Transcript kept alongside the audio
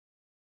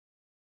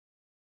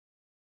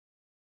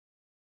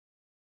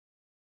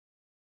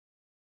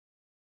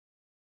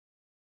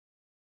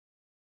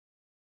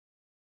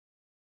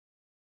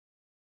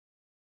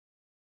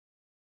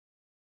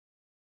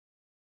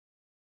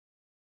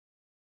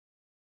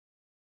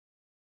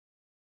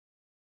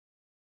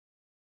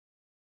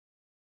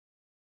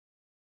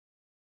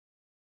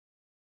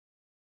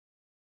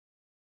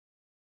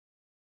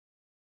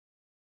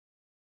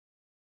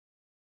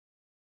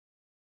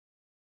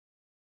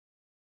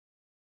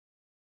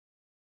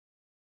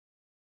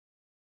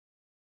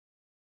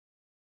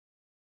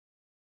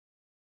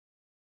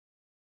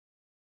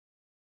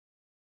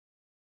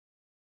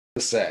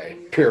to say,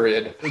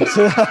 period.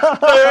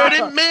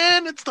 30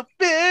 minutes to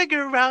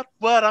figure out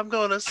what I'm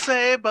going to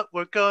say, but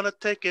we're going to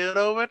take it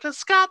over to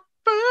Scott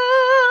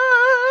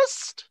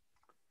first.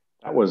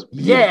 That was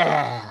beautiful.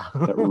 Yeah.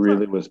 That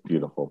really was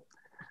beautiful.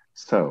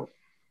 So,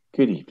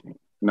 good evening.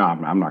 No,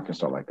 I'm not going to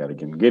start like that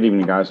again. Good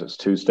evening, guys. It's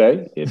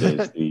Tuesday. It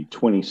is the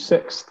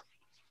 26th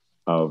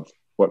of,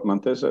 what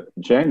month is it?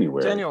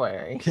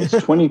 January. It's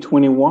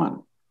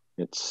 2021.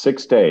 It's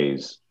 6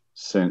 days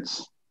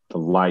since the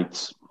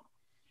lights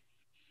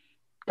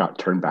got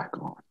turned back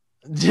on.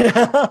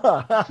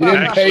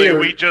 Actually,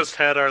 we just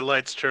had our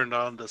lights turned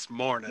on this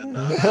morning.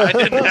 I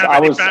didn't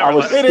have any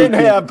power. They didn't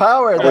have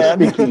power then. I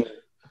was speaking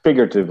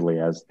figuratively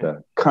as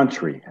the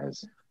country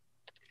has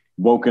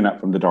woken up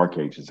from the dark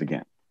ages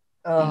again.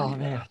 Oh,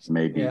 man.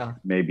 Maybe.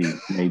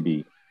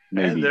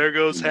 And there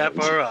goes half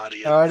our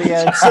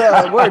audience.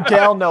 We're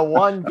down to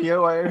one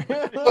viewer.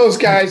 Those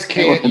guys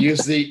can't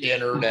use the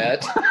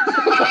internet.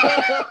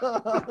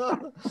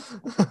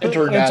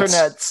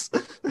 Internets.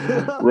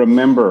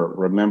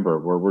 Remember,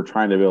 we're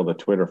trying to build a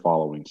Twitter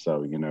following,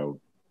 so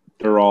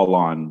they're all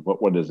on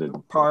what is it?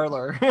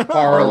 Parlor,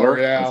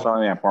 yeah.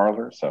 Sorry, yeah,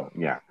 Parlor. So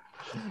yeah.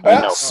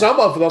 Some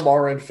of them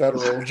are in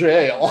federal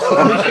jail.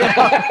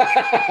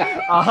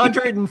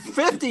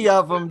 150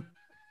 of them.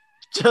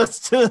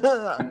 Just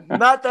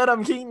not that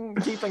I'm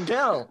keeping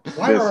count.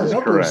 Why are our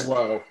numbers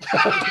low?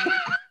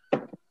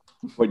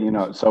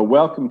 But so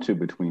welcome to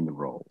Between the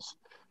Rolls.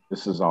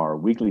 This is our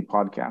weekly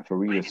podcast where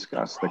we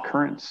discuss the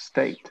current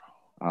state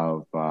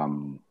of our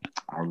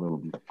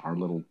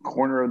little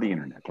corner of the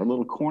internet, our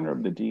little corner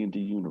of the D&D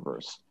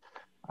universe,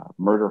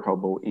 Murder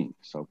Hobo Inc.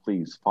 So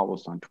please follow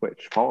us on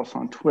Twitch, follow us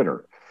on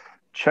Twitter,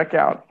 check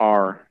out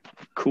our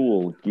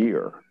cool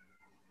gear.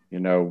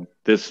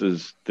 This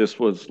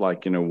was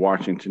like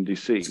Washington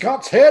D.C.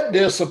 Scott's head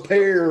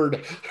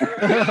disappeared.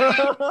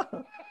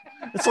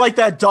 It's like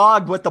that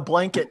dog with the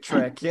blanket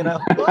trick,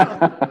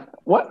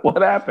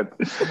 What happened?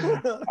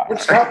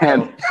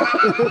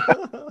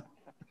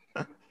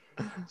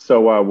 So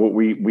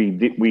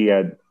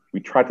we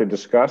tried to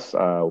discuss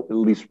at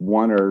least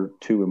one or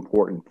two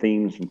important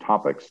themes and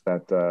topics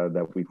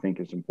that we think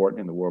is important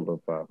in the world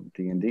of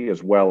D&D,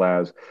 as well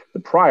as the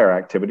prior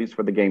activities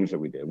for the games that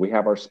we did. We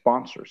have our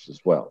sponsors as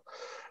well,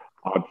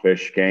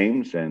 Oddfish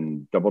Games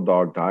and Double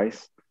Dog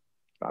Dice.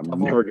 I'm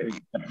never getting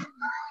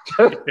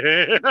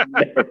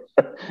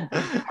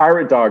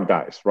Pirate Dog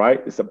Dice,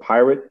 right? Is it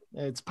Pirate?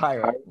 It's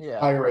Pirate. Yeah.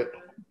 Pirate.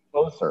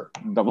 Closer.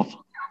 Double.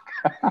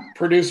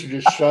 Producer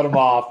just shut him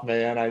off,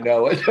 man. I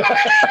know it.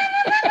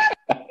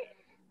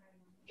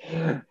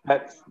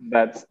 That's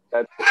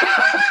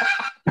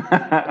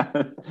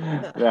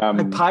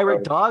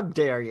Pirate Dog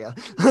dare you.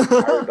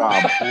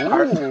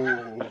 Pirate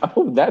dog.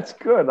 Oh, that's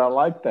good. I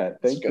like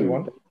that. Thank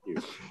you.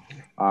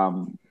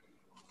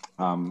 So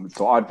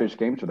Oddfish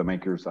Games are the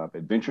makers of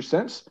Adventure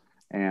Sense,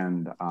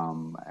 and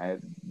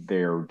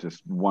they're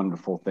just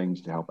wonderful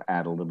things to help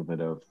add a little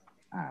bit of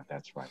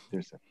that's right.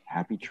 There's a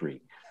happy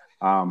tree.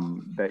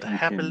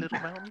 Happy little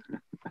mountain.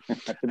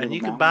 And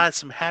you can buy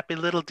some happy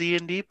little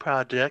D&D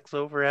projects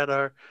over at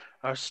our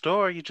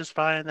store. You just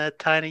find that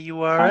tiny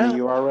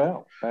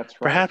URL. That's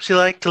right. Perhaps you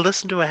like to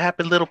listen to a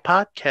happy little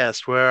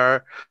podcast where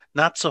our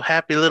not so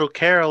happy little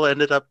Carol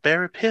ended up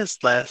very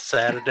pissed last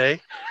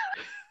Saturday.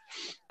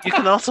 You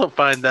can also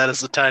find that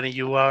as a tiny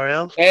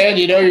URL. And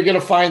you're going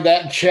to find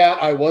that in chat.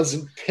 I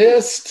wasn't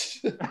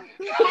pissed.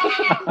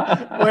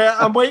 Well,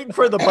 I'm waiting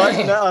for the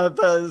button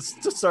to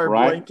start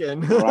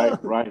blinking.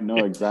 Right. No,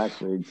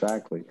 exactly.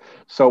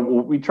 So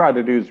what we tried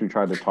to do is we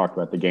tried to talk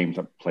about the games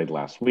that we played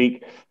last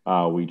week.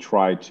 We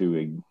tried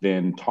to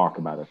then talk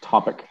about a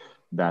topic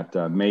that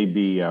may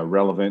be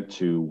relevant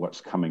to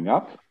what's coming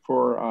up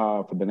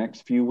for the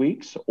next few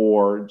weeks,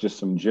 or just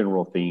some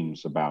general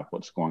themes about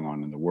what's going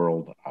on in the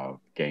world of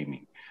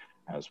gaming,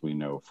 as we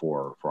know,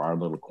 for our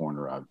little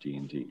corner of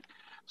D&D.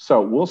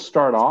 So we'll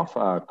start off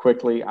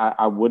quickly.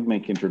 I would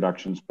make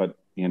introductions, but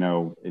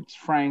it's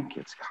Frank,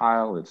 it's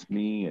Kyle, it's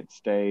me, it's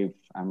Dave.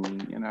 I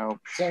mean,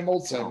 same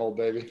old,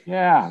 baby.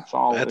 Yeah, it's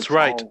all. That's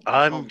right.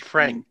 I'm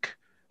Frank,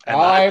 and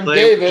I'm I play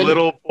David. With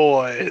little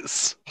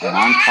boys. And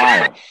I'm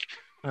Kyle.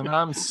 And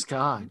I'm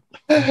Scott.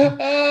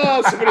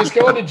 Somebody's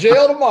going to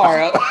jail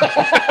tomorrow.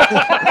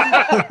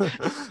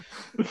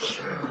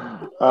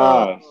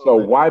 So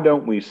why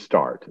don't we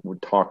start? We're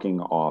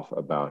talking off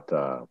about.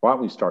 Why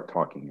don't we start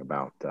talking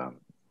about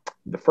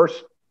the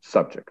first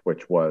subject,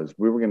 which was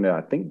we were going to,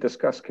 I think,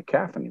 discuss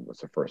cacophony was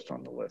the first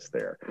on the list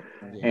there,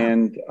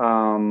 and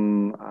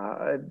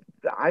I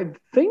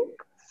think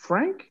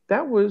Frank,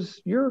 that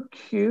was your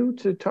cue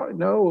to talk.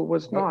 No, it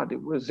was not.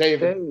 It was Dave.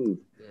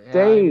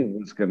 Dave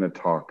was going to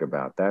talk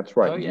about. That's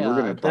right. Oh, You were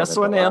going to talk this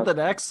one about and the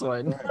next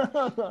one.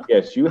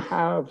 Yes, you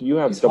have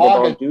He's double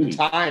dog duty.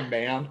 Time,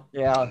 man.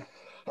 Yeah.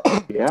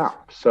 Yeah.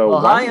 So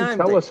Well, why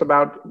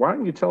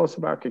don't you tell us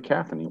about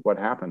cacophony? What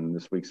happened in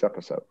this week's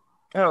episode?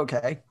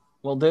 Okay.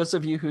 Well, those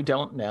of you who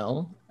don't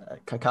know,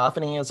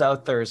 Cacophony is our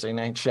Thursday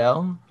night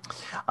show.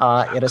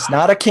 It is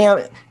not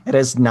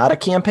a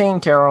campaign,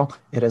 Carol.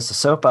 It is a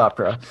soap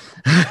opera.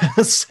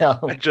 So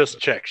I just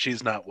checked.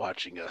 She's not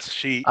watching us.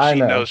 She I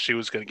know. knows she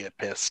was going to get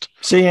pissed.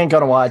 She ain't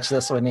gonna watch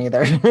this one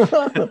either.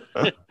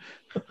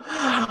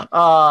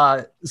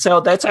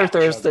 So that's our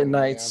Thursday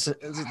night's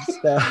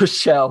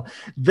show.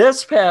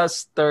 This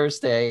past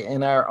Thursday,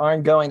 in our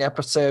ongoing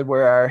episode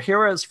where our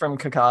heroes from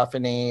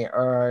Cacophony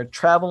are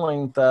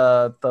traveling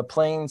the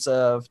plains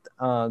of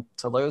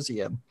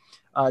Telosia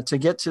to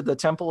get to the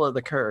Temple of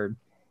the Kurd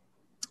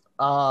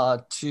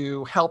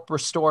to help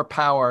restore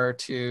power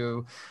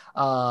to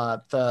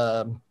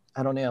the,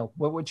 I don't know,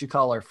 what would you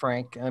call her,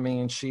 Frank? I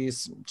mean,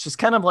 she's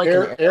kind of like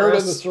heir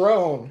to the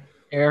throne.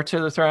 Heir to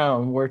the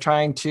throne. We're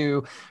trying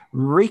to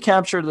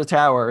recapture the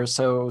tower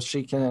so she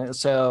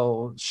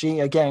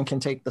again can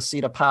take the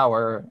seat of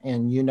power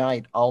and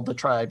unite all the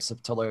tribes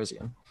of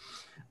Telosia.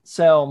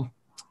 So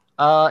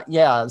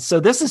so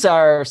this is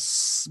our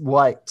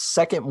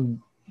second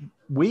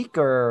week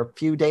or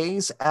few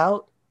days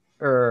out,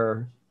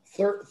 or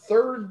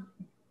third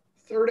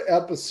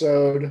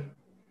episode.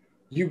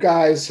 You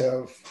guys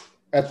have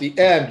at the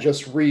end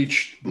just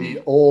reached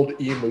the old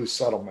Emu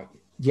settlement.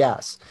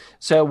 Yes.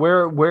 So we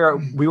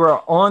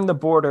were on the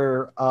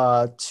border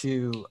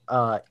to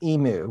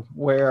Emu,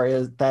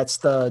 that's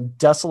the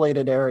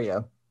desolated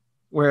area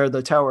where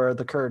the Tower of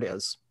the Kurd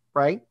is,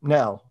 right?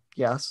 No.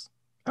 Yes.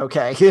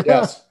 Okay.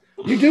 Yes.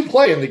 You do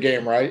play in the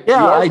game, right?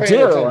 Yeah, I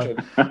do.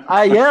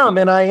 I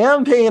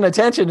am paying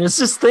attention. It's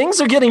just things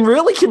are getting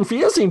really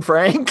confusing,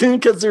 Frank,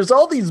 because there's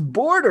all these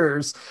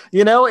borders.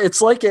 You know,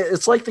 it's like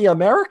the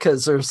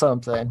Americas or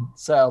something.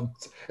 So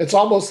it's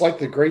almost like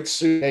the Great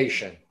Sioux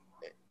Nation.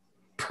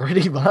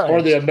 Pretty much.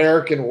 Or the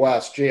American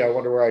West. Gee, I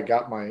wonder where I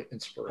got my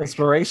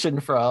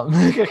inspiration from.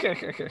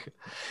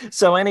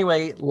 So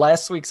anyway,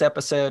 last week's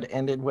episode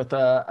ended with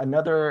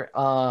another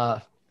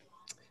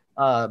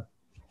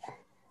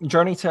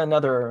journey to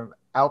another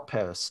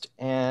outpost.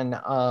 And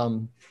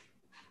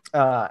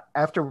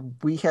after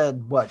we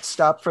had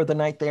stopped for the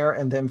night there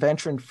and then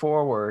ventured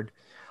forward,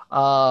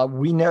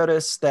 we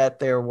noticed that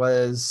there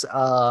was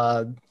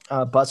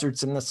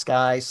buzzards in the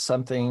sky.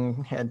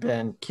 Something had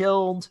been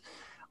killed.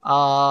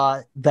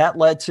 That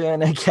led to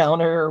an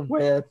encounter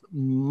with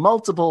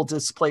multiple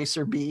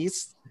displacer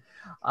beasts.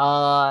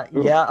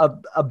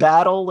 A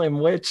battle in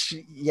which,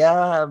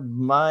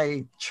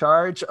 my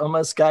charge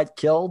almost got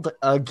killed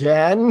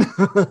again.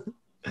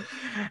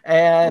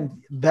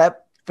 And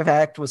that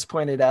fact was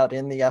pointed out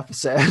in the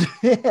episode.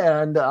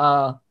 And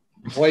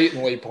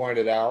blatantly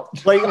pointed out.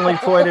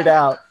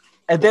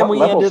 And then what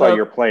levels are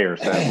your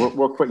players at?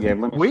 Real quick,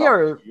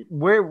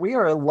 we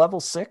are level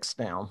 6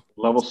 now.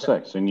 Level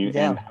 6, and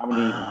and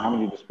how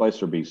many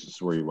displacer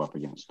beasts were you up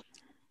against?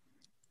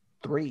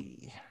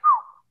 3.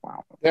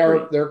 Wow.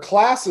 Their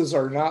classes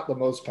are not the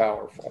most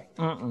powerful.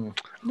 Nope.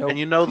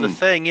 And the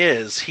thing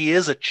is, he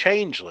is a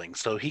changeling,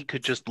 so he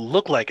could just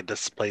look like a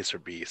displacer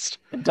beast.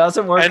 It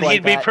doesn't work and like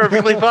he'd be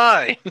perfectly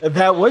fine.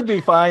 That would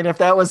be fine if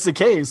that was the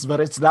case, but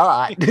it's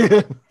not.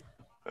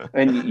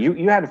 And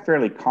you had a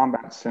fairly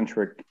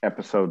combat-centric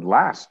episode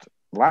last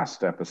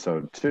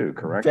episode too,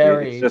 correct?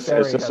 Is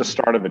this the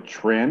start of a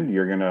trend?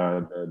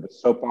 The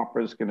soap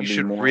opera is gonna be. You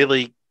should more...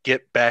 really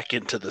get back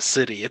into the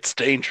city. It's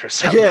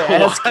dangerous. Things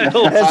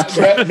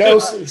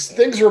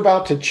are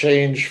about to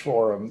change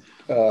for him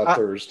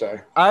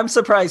Thursday. I'm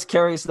surprised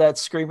Carrie's that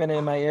screaming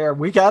in my ear.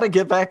 We got to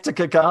get back to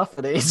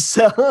Cacophony.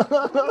 So.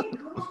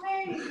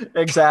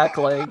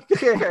 Exactly.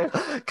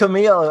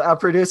 Camille, our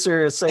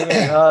producer, is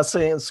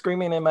saying,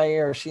 screaming in my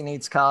ear, she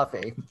needs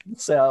coffee.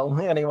 So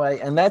anyway,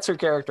 and that's her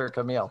character,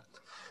 Camille.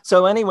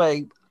 So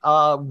anyway,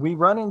 we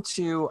run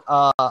into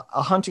a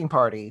hunting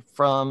party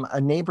from a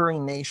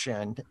neighboring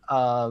nation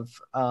of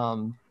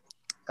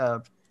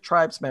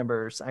tribes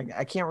members.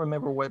 I can't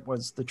remember what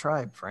was the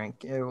tribe,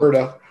 Frank.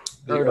 Urda.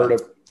 The Urda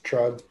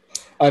tribe.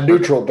 A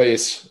neutral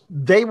base.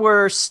 They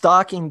were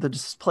stalking the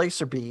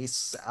displacer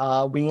beasts.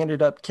 We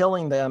ended up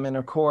killing them, and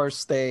of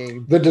course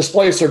the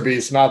displacer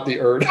beasts, not the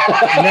Urda.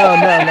 No,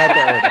 not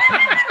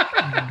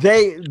the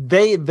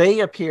Urda. They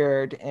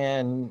appeared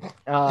and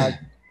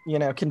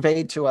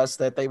conveyed to us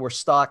that they were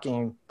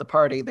stalking the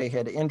party. They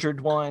had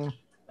injured one,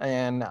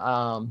 and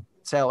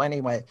so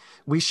anyway,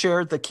 we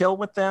shared the kill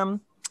with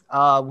them.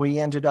 We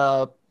ended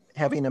up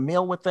having a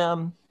meal with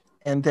them,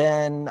 and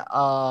then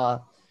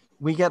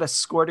we got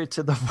escorted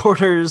to the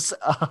borders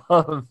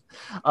of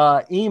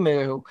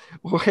Emu,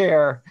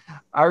 where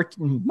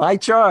my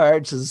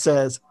charge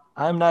says,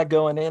 I'm not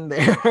going in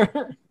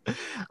there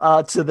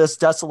to this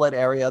desolate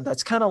area.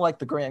 That's kind of like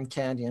the Grand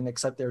Canyon,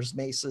 except there's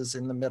mesas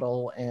in the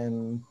middle.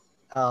 And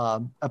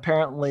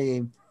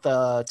apparently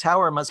the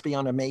tower must be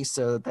on a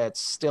mesa that's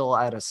still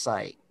out of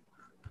sight.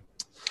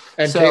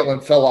 And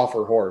Caitlin fell off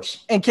her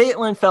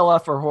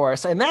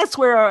horse. And that's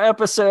where our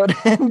episode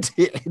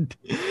ended.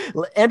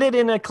 Ended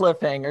in a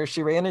cliffhanger.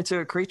 She ran into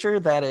a creature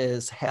that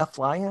is half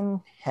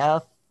lion,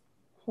 half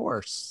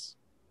horse.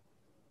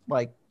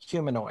 Like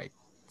humanoid.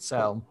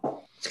 So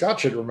Scott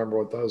should remember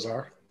what those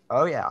are.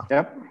 Oh, yeah.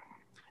 Yep.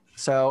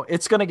 So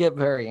it's going to get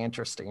very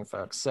interesting,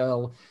 folks.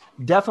 So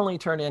definitely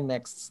turn in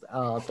next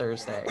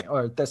Thursday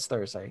or this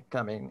Thursday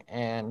coming.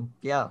 And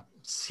yeah,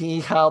 see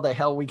how the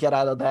hell we get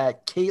out of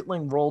that.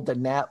 Caitlin rolled a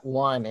nat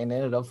 1 and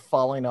ended up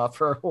falling off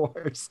her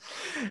horse.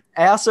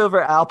 Ass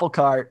over apple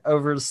cart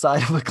over the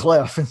side of a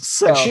cliff. And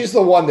so And she's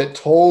the one that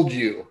told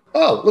you,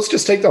 oh, let's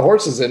just take the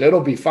horses in. It'll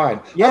be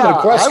fine. yeah, I'm an I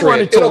equestrian.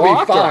 wanted to It'll be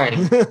walk fine.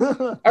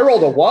 it. I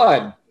rolled a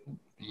 1.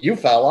 You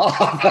fell off.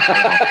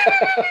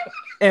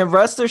 And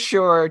rest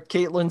assured,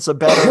 Caitlin's a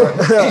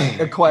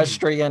better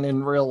equestrian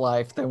in real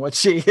life than what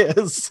she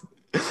is,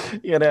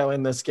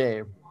 in this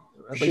game.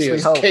 At She least we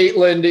is hope.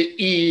 Caitlin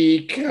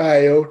E.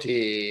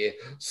 Coyote.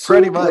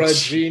 Pretty Supra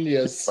much.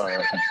 genius.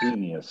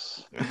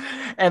 Genius.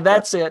 And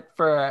that's it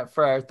for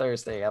our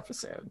Thursday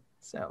episode.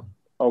 So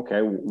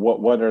Okay,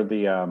 what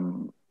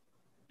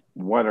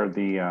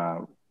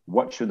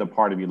should the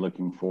party be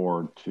looking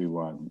forward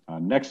to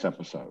next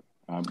episode?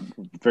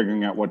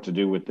 Figuring out what to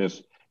do with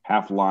this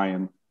half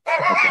lion.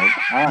 Okay.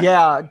 All right.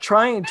 yeah,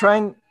 trying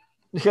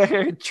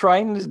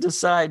to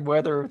decide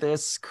whether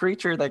this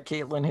creature that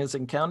Caitlin has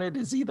encountered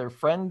is either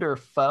friend or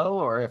foe,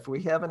 or if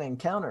we have an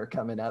encounter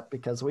coming up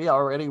because we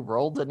already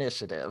rolled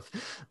initiative.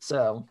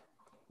 So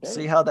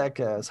see how that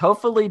goes.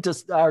 Hopefully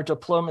just our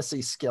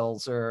diplomacy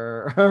skills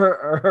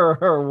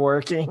are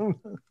working.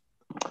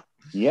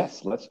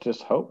 Yes, let's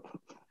just hope.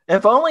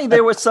 If only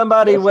there was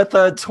somebody with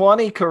a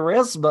 20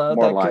 charisma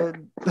More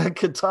that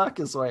could talk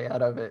his way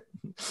out of it.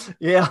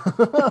 Yeah.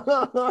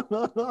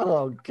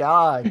 Oh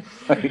God.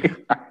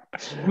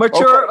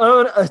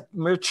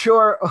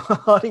 Mature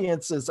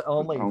audiences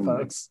only,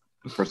 folks.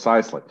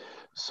 Precisely.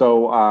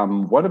 So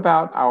what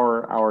about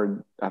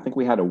our I think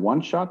we had a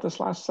one shot this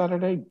last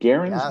Saturday,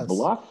 Garen's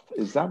Bluff.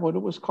 Is that what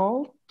it was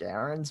called?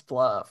 Garen's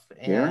Bluff.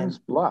 Garen's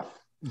Bluff.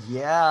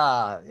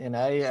 Yeah. And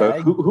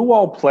who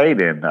all played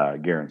in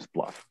Garen's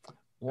Bluff?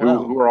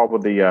 Well, who are all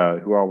with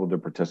the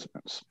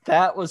participants?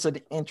 That was an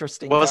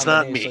interesting. Well, it's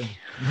not me.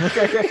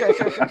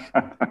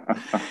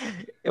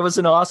 It was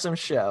an awesome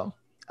show.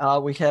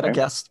 We had a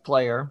guest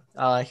player.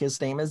 His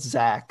name is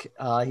Zach.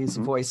 He's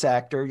a voice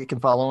actor. You can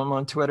follow him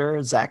on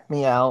Twitter, Zach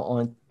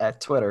Meow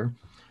at Twitter.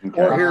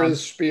 Okay. Or hear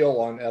his spiel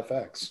on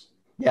FX.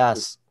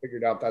 Yes.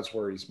 Figured out that's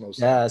where he's most.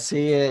 Yes,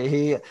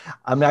 he.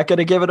 I'm not going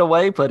to give it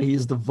away, but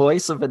he's the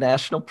voice of a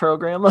national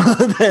program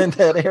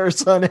that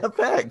airs on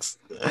FX.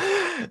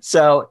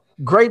 So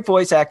great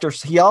voice actor.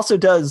 He also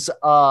does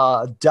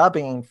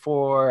dubbing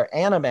for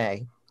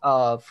anime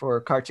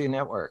for Cartoon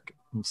Network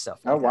and stuff.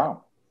 Oh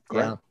wow!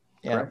 Great.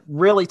 Yeah,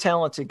 really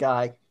talented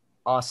guy.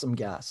 Awesome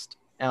guest.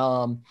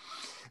 So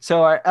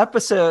our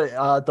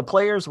episode, the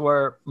players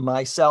were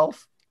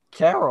myself,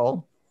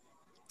 Carol,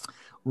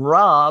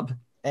 Rob,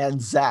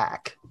 and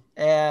Zach.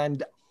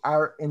 And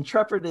our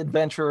intrepid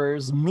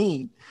adventurers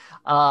meet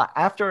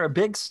after a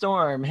big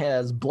storm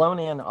has blown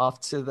in off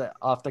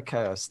the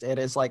coast. It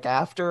is like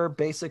after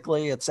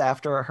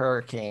a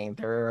hurricane.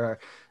 There are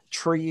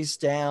trees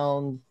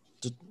down,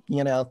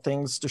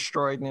 things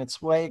destroyed in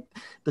its wake.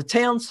 The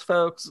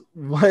townsfolk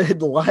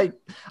would like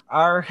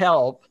our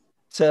help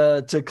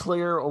to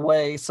clear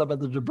away some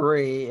of the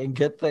debris and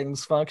get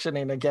things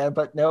functioning again.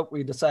 But nope,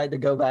 we decided to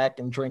go back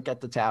and drink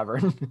at the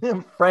tavern.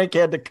 Frank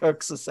had to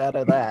coax us out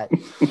of that.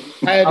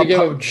 I had to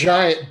give him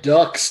giant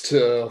ducks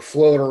to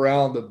float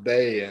around the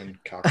bay in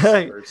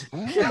cocksuckers.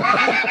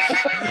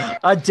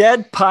 A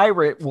dead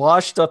pirate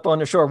washed up on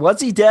the shore. Was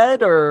he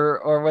dead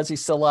or was he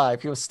still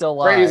alive? He was still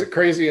alive.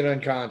 Crazy and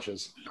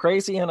unconscious.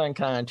 Crazy and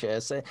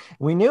unconscious.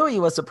 We knew he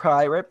was a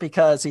pirate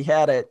because he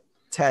had it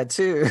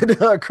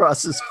tattooed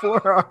across his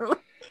forearm.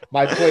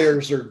 My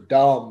players are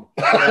dumb.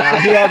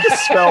 Yeah, he had to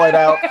spell it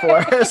out for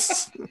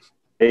us.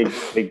 Big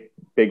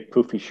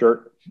poofy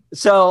shirt.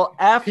 So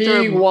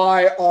after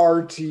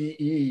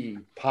PYRTE,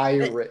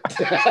 pirate.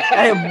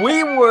 And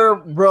we were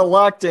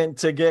reluctant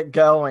to get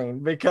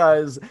going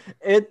because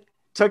it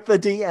took the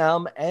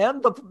DM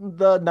and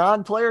the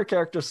non-player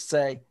characters to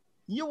say,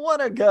 you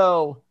want to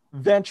go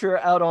venture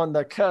out on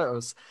the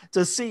coast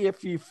to see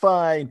if you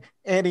find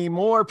any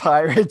more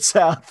pirates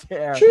out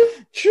there.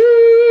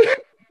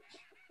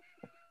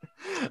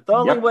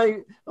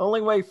 The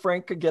only way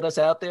Frank could get us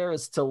out there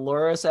is to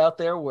lure us out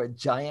there with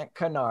giant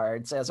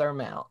canards as our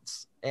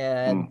mounts.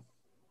 And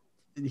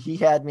he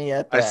had me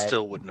at that. I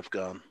still wouldn't have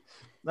gone.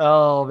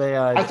 Oh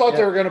man! I thought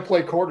they were going to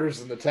play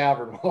quarters in the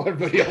tavern while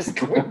everybody else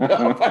cleaned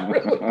up. I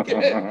really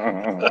did.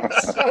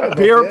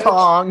 Beer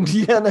ponged,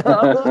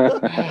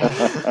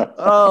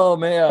 Oh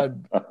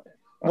man!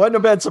 Wouldn't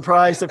have been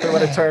surprised if it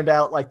would have turned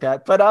out like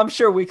that, but I'm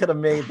sure we could have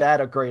made that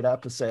a great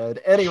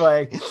episode.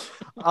 Anyway,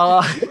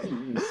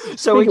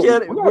 so we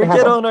get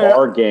on our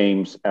bar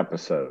games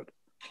episode.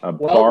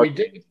 We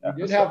did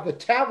have the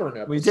tavern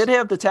episode. We did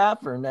have the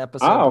tavern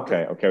episode. Oh,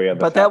 okay. We had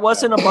but that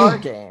wasn't a bar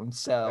game,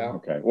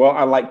 so okay. Well,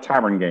 I like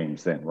tavern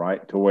games then,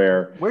 right? To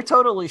where we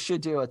totally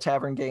should do a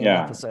tavern game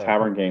episode.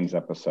 Tavern games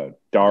episode.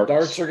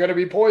 Darts are going to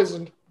be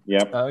poisoned.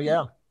 Yep. Oh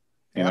yeah.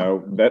 You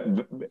know that,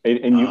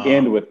 and you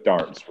end with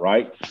darts,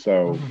 right?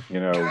 So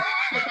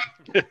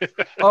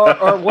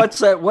or what's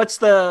that? What's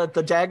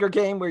the dagger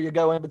game where you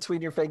go in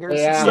between your fingers?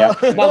 Yeah.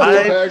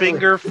 Five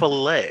finger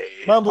fillet.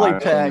 Mumbling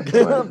peg.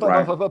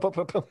 Right.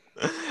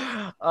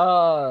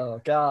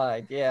 Oh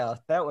God, yeah,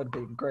 that would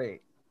be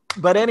great.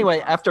 But anyway,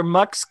 after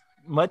much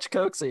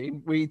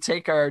coaxing, we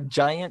take our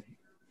giant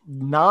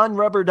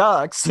non-rubber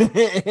ducks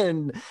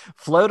and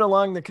float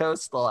along the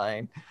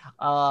coastline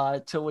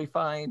till we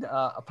find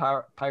a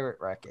pirate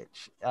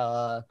wreckage.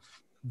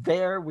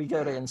 There we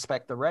go to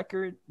inspect the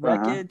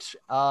wreckage.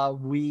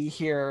 We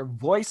hear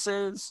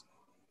voices.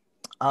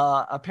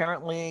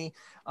 Apparently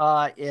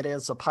it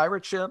is a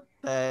pirate ship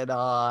that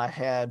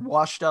had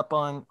washed up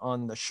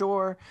on the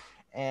shore,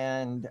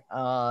 and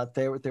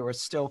there were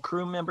still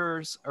crew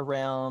members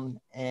around,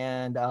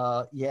 and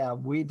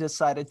we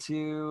decided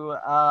to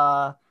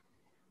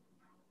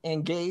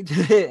engage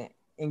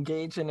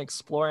in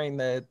exploring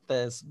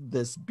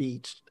this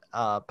beach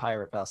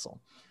pirate vessel.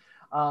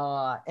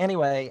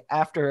 Anyway,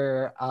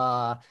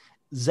 after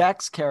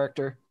Zach's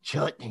character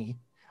Chutney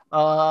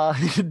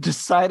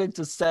decided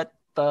to set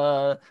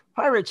the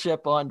pirate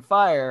ship on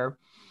fire,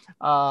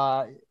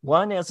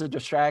 one as a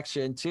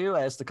distraction, two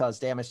as to cause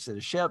damage to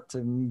the ship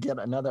to get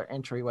another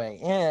entryway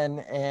in,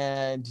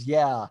 and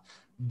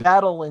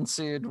battle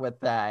ensued with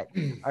that.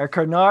 Our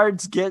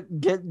canards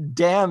get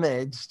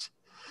damaged.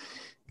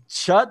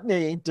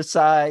 Chutney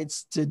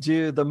decides to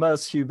do the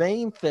most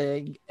humane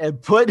thing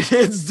and put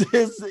his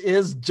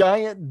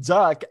giant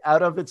duck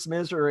out of its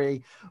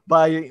misery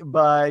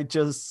by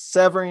just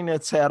severing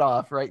its head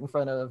off right in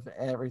front of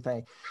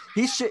everything.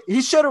 He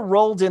should have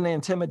rolled an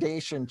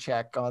intimidation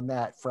check on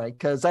that, Frank,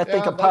 because I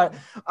think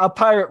a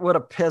pirate would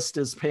have pissed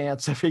his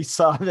pants if he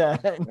saw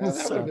that. That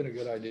would have been a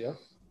good idea.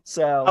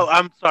 So,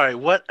 I'm sorry.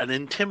 What, an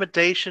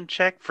intimidation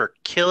check for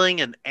killing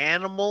an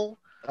animal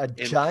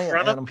in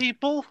front of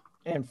people?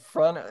 In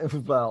front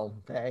of,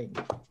 hey.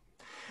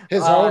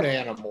 His own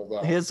animal, though.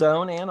 His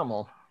own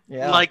animal.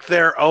 Yeah. Like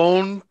their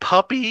own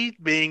puppy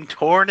being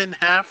torn in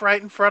half right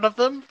in front of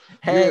them?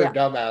 Hey, you're a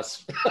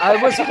dumbass.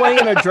 I was playing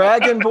a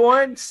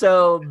Dragonborn,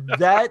 so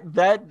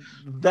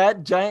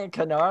that giant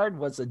canard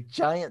was a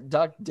giant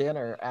duck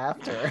dinner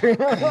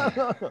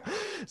after.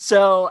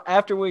 So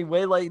after we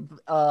waylaid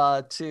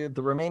to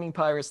the remaining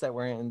pirates that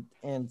were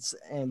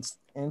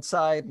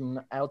inside and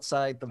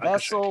outside the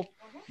vessel,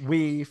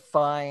 we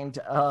find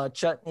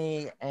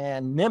Chutney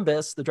and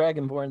Nimbus, the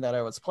Dragonborn that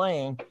I was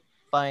playing,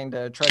 find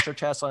a treasure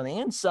chest on the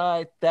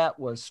inside that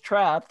was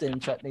trapped,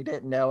 and Chutney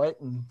didn't know it,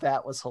 and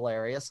that was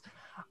hilarious.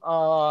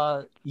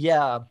 Moss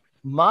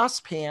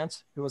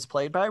Pants, who was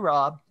played by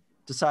Rob,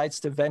 decides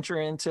to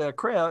venture into a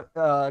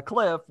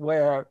cliff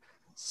where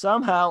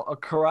somehow a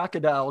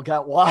crocodile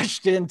got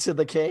washed into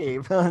the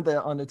cave on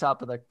the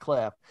top of the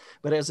cliff.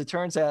 But as it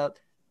turns out,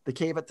 the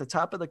cave at the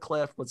top of the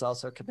cliff was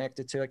also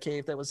connected to a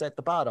cave that was at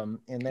the bottom,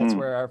 and that's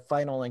where our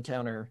final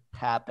encounter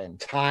happened.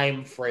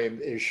 Time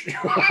frame issues,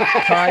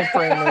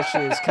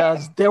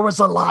 because there was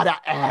a lot of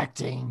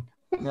acting.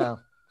 No.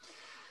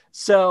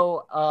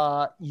 So,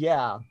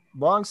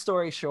 long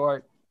story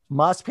short,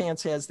 Moss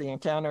Pants has the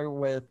encounter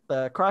with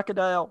the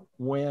crocodile,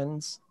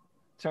 wins,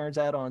 turns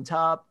out on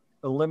top,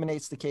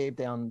 eliminates the cave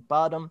down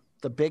bottom.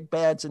 The big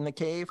bad's in the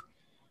cave.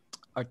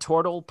 A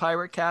turtle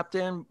pirate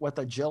captain with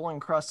a jewel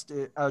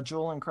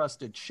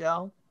encrusted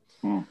shell.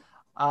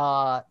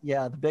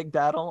 The big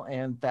battle,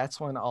 and that's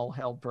when all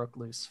hell broke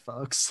loose,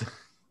 folks.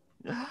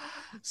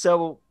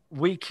 So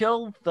we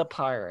killed the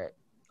pirate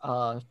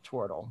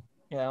turtle.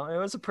 It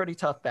was a pretty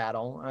tough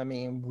battle. I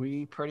mean,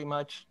 we pretty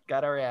much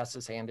got our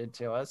asses handed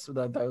to us,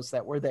 those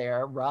that were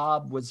there.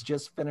 Rob was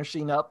just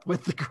finishing up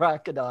with the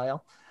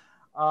crocodile.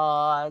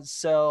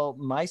 So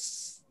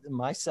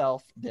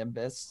myself,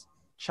 Nimbus,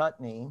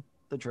 Chutney,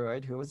 the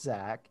druid, who was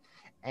Zach,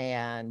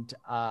 and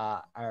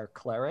our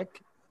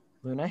cleric,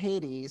 Luna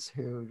Hades,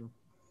 who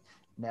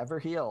never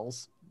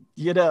heals,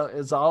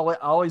 is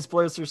always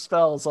blows her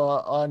spells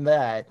on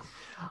that.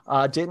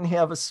 Didn't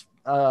have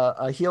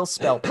a heal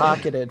spell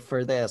pocketed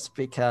for this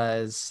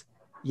because,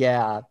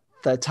 the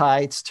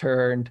tides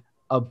turned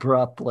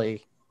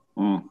abruptly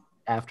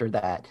after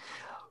that.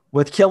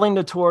 With killing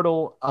the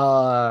turtle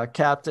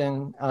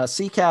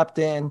sea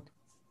captain,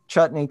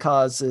 Chutney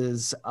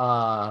causes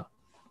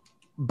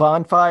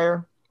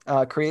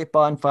create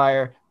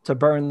bonfire to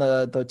burn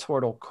the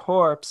turtle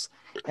corpse,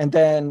 and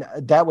then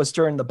that was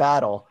during the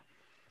battle.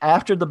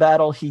 After the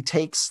battle, he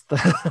takes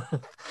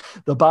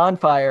the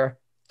bonfire,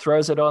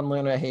 throws it on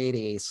Luna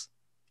Hades.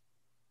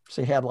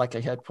 She had like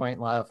a hit point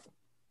left.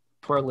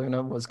 Poor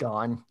Luna was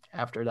gone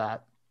after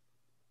that.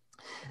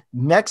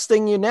 Next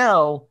thing you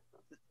know,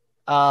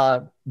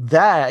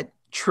 that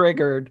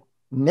triggered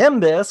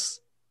Nimbus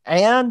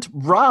and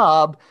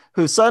Rob,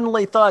 who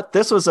suddenly thought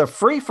this was a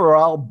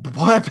free-for-all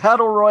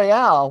battle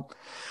royale.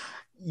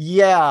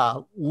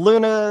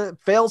 Luna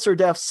fails her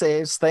death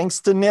saves thanks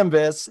to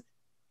Nimbus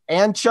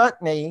and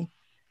Chutney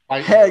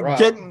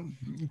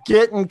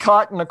getting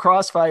caught in the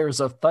crossfires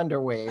of thunder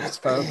waves,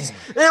 folks.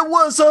 It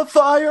was a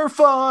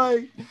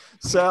firefight.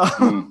 So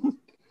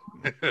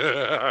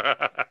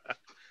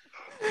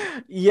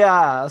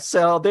Yeah,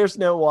 so there's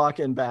no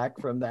walking back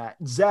from that.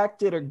 Zach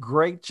did a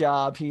great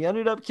job. He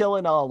ended up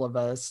killing all of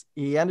us.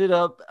 He ended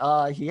up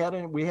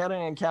we had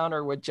an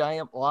encounter with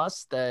giant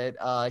wasp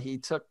that he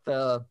took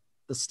the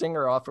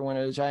stinger off of one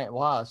of the giant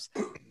wasps,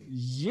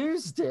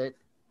 used it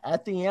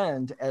at the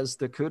end as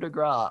the coup de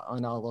grace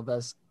on all of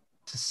us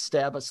to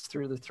stab us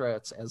through the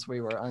throats as we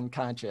were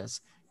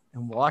unconscious,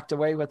 and walked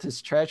away with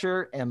his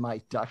treasure and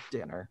my duck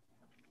dinner.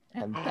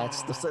 And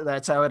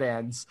that's how it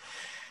ends.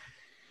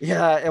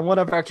 Yeah, and one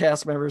of our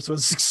cast members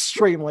was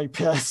extremely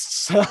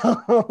pissed. So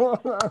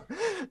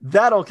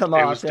that'll come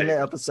off in the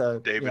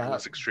episode. David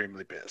was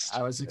extremely pissed.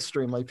 I was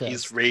extremely pissed.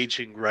 He's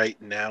raging right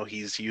now.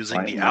 He's using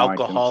Right the now,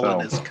 alcohol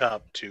in his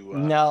cup to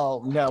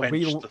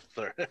quench the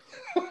thirst.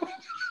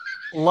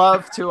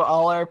 Love to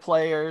all our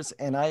players,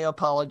 and I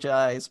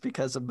apologize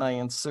because of my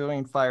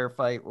ensuing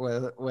firefight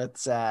with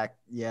Zach.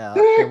 Yeah,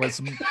 it was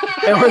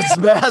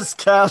mass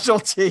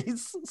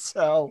casualties.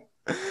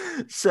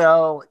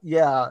 So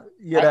yeah,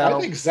 I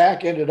think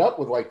Zach ended up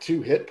with like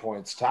 2 hit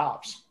points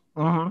tops.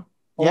 Mm-hmm.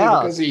 Only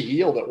because he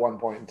healed at one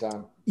point in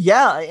time.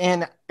 Yeah,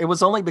 and it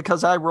was only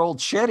because I rolled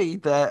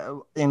shitty that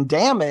in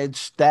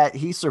damage that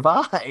he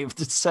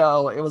survived.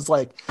 So it was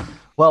like,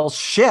 well,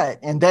 shit.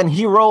 And then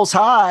he rolls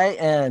high,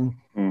 and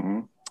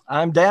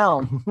I'm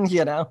down.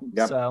 Yep.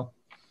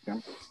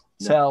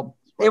 So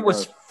it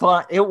was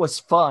fun. It was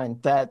fun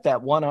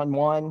that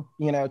one-on-one,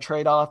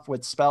 trade off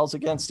with spells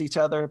against each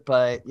other.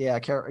 But yeah,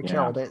 Carol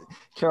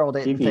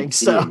didn't think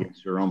so.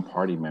 Against your own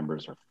party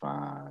members are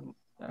fun.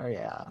 Oh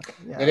yeah.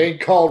 It ain't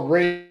called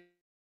Raincorn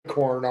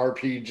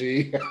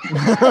RPG.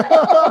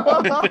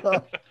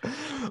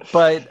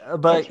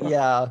 but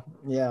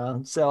yeah.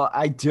 So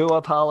I do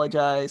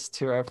apologize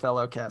to our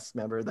fellow cast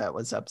member that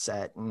was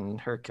upset and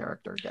her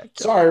character got killed.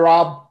 Sorry,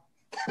 Rob.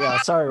 Yeah,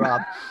 sorry,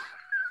 Rob.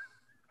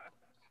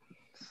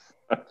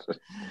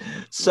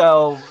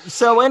 So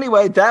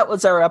anyway, that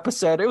was our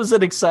episode. It was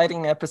an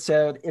exciting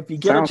episode. If you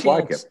get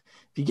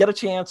a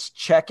chance,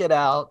 check it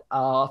out.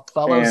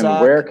 Follow and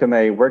Zach. Where can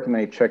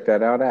they check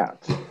that out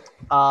at?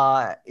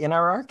 In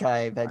our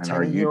archive at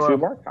our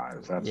YouTube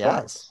archives. That's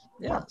yes.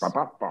 Right. Yes.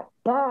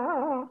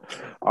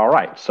 All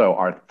right. So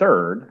our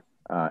third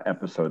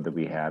episode that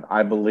we had,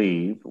 I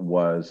believe,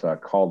 was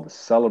called the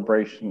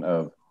Celebration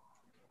of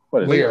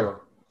what is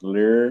Lear.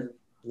 Lear.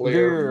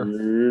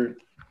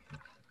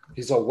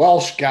 He's a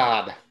Welsh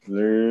god.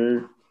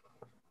 Lear.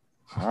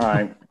 All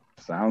right.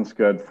 Sounds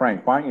good.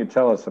 Frank, why don't you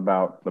tell us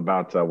about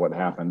what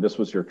happened? This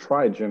was your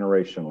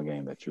tri-generational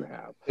game that you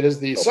have. It is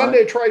the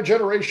Sunday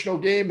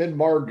tri-generational game in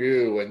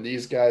Margoo, and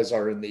these guys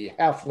are in the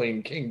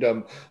halfling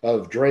kingdom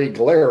of Dre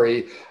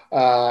Glary.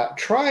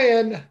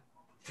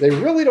 They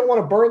really don't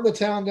want to burn the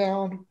town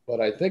down, but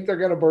I think they're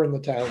going to burn the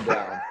town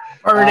down.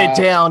 Burn it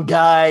down,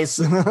 guys.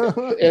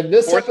 In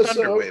this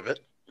episode,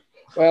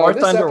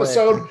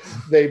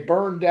 they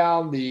burned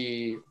down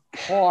the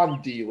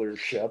pawn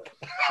dealership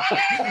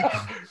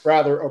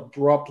rather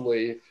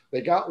abruptly.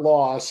 They got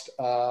lost.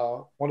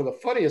 One of the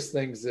funniest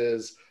things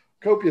is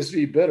Copious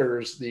V.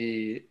 Bitters,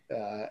 the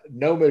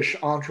gnomish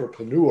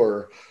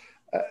entrepreneur,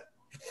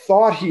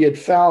 thought he had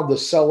found the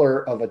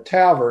cellar of a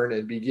tavern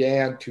and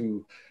began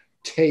to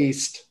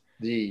taste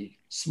the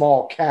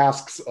small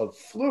casks of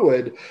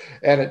fluid,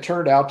 and it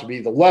turned out to be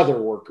the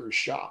leather worker's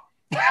shop.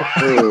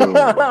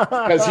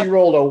 Because he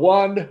rolled a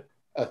 1,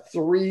 a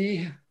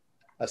 3,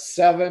 a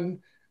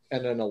 7,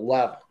 and an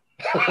 11.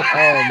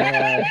 Oh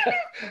man!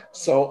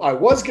 So I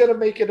was gonna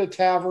make it a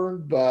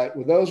tavern, but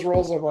with those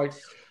rolls, I'm like,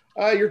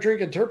 "You're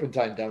drinking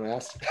turpentine,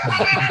 dumbass."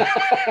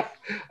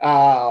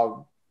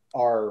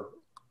 Our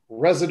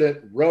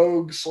resident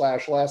rogue /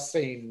 last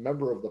sane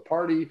member of the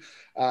party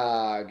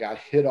got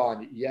hit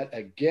on yet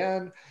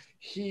again.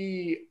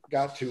 He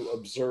got to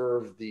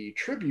observe the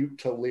tribute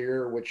to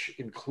Lear, which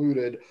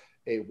included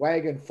a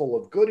wagon full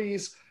of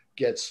goodies,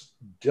 gets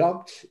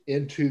dumped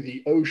into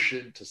the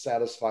ocean to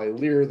satisfy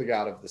Lear, the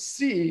god of the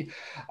sea.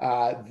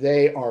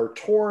 They are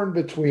torn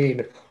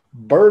between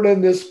burning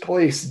this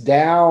place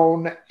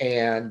down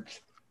and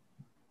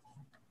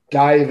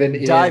diving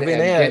in and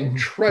getting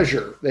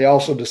treasure. They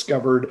also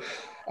discovered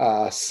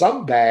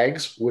some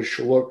bags which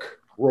look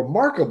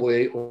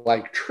remarkably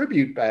like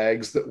tribute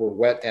bags that were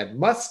wet and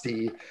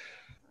musty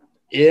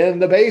in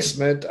the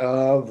basement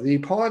of the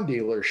pawn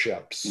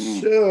dealership.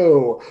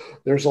 So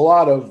there's a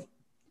lot of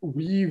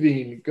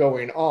weaving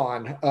going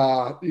on.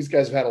 These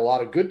guys have had a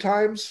lot of good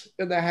times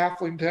in the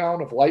halfling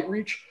town of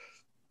Lightreach,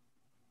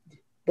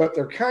 but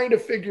they're kind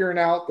of figuring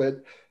out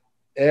that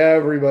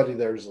everybody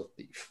there's a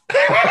thief.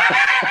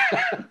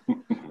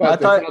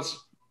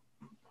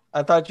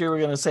 I thought you were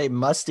going to say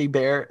musty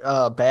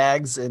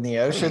bags in the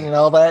ocean and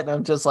all that, and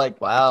I'm just like,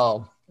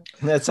 wow,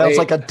 that sounds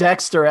like a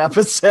Dexter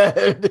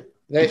episode.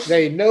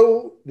 They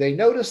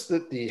noticed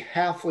that the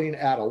halfling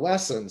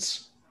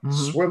adolescents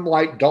swim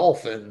like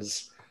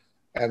dolphins,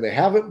 and they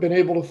haven't been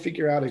able to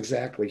figure out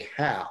exactly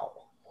how.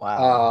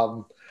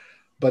 Wow.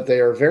 But they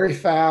are very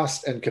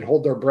fast and can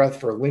hold their breath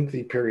for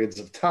lengthy periods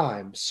of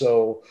time.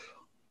 So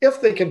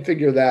if they can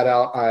figure that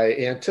out, I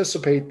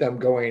anticipate them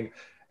going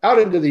out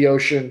into the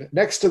ocean,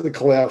 next to the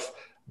cliff,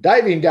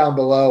 diving down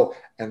below,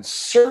 and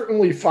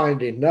certainly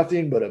finding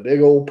nothing but a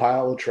big old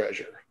pile of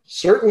treasure.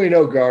 Certainly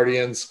no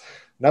guardians,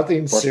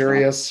 nothing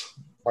serious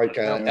like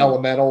an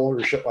elemental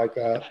or shit like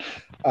that.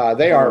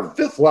 They are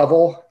 5th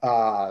level.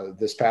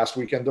 This past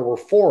weekend, there were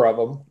 4 of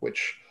them,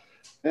 which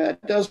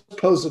does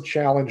pose a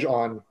challenge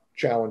on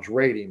challenge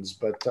ratings,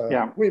 but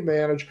we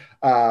manage.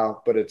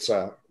 But it's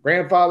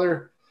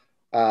grandfather,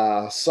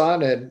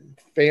 son, and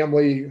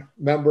family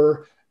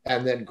member,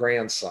 and then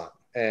grandson.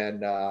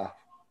 And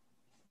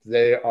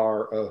they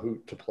are a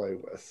hoot to play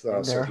with. So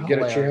if you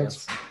get a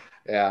chance,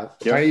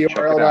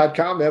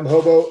 tinyurl.com,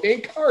 mhobo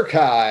Inc.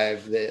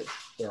 archive.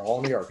 They're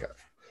all in the archive.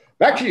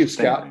 Back to you,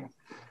 Scott.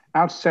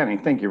 Outstanding.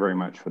 Thank you very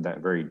much for that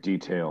very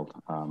detailed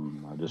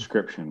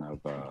description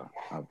of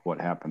what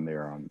happened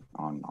there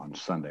on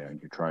Sunday on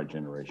your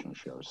Tri-Generational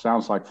show.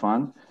 Sounds like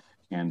fun,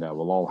 and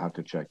we'll all have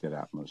to check that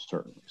out most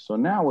certainly. So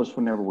now is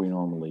whenever we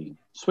normally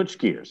switch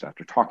gears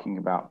after talking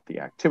about the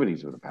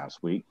activities of the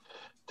past week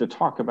to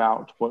talk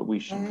about what we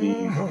should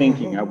be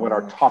thinking of, what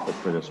our topic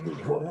for this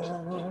week was.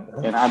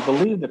 And I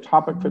believe the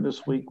topic for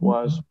this week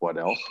was, what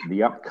else?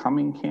 The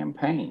upcoming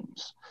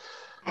campaigns.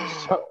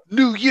 So,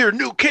 New Year,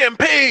 New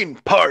Campaign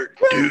Part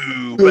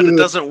 2, but it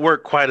doesn't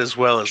work quite as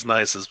well as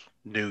nice as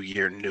New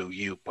Year, New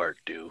You Part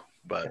 2.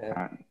 But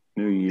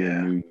New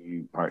Year, New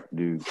You Part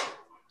 2.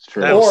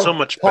 That was so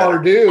much better.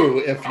 Pardue,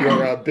 if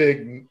you're a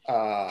big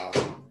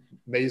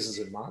Mazes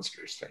and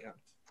Monsters fan.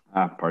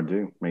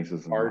 Pardue,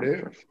 Mazes and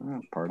Monsters.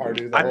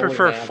 Pardue. I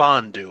prefer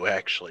Fondue,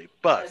 actually,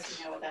 but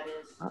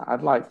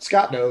I'd like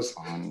Scott knows.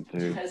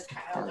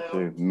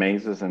 Pardue,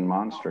 Mazes and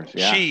Monsters.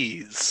 Yeah.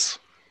 Cheese.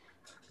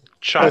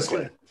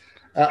 Chocolate.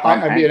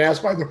 I'm being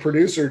asked by the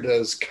producer,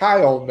 does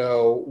Kyle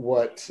know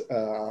what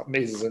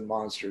Mazes and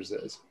Monsters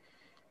is?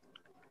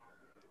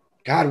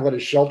 God, what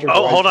is Shelter?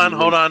 Oh, hold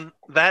on.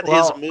 That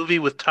is a movie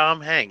with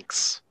Tom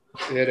Hanks.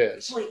 It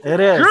is.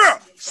 Yeah,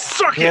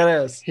 suck it. It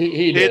is.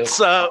 He did. It's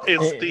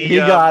the He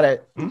got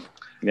it.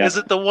 Yeah. Is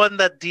it the one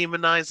that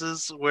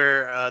demonizes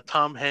where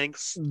Tom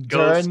Hanks goes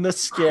During the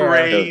scare.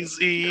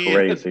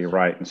 crazy,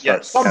 right? And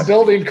Yes. Some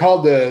building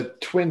called the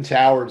Twin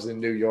Towers in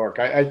New York.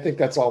 I think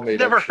that's all made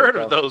Never up. heard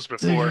of those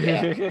before.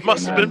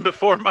 Must have been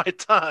before my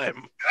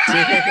time.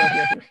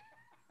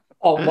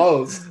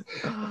 Almost.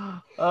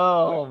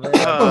 Oh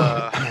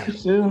man. Too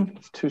soon.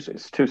 It's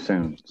too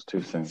soon.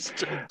 Still too soon.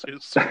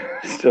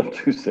 Still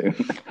too soon.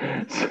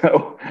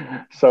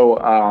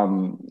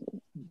 So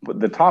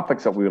the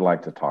topics that we would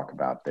like to talk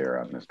about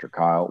there, Mr.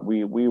 Kyle,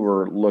 we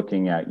were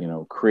looking at,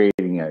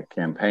 creating a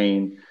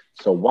campaign.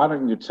 So why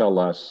don't you tell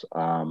us,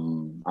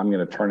 I'm going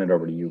to turn it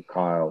over to you,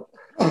 Kyle.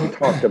 We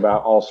talked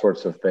about all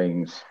sorts of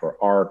things for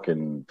arc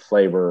and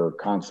flavor,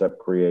 concept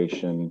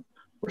creation,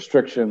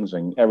 restrictions,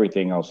 and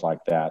everything else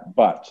like that.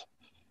 But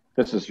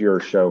this is your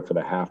show for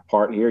the half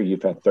part here.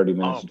 You've had 30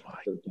 minutes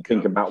to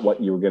think about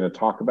what you were going to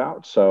talk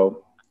about.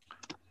 So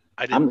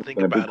I didn't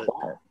think about it.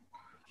 Quiet.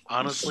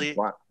 Honestly,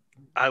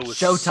 I was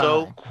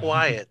so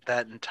quiet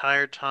that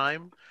entire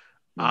time.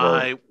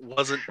 I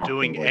wasn't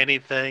doing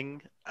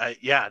anything. I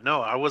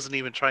wasn't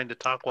even trying to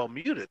talk while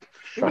muted.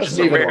 He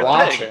wasn't even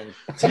watching.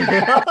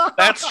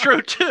 That's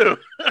true too.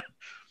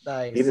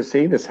 Nice.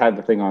 He just had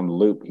the thing on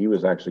loop. He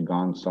was actually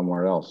gone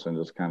somewhere else and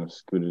just kind of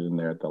scooted in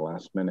there at the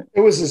last minute. It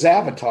was his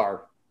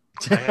avatar.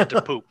 I had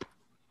to poop.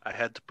 I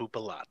had to poop a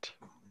lot.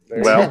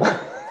 Well,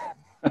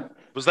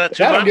 was that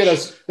too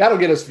much? That'll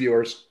get us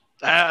viewers.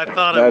 I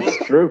thought it was.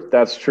 That's true.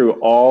 That's true.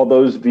 All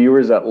those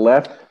viewers that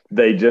left,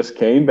 they just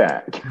came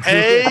back.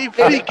 Hey,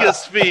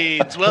 Ficus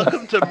Fiends.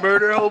 Welcome to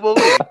Murder Hobo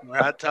Inc.,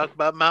 where I talk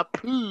about my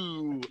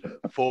poo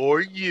for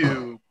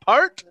you.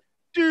 Part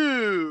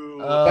 2.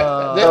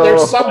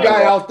 There's some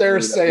guy out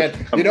there saying,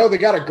 they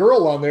got a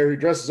girl on there who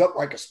dresses up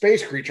like a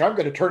space creature. I'm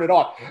going to turn it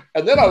on.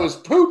 And then I was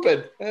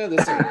pooping.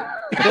 This is a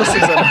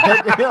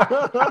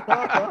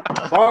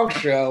wrong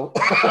show.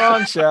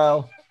 Wrong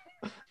show.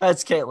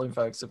 That's Caitlin,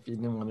 folks, if you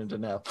wanted to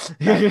know.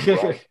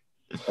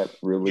 That's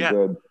really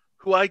good.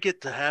 Who I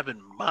get to have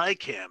in my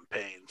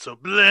campaign. So,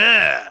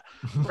 blah.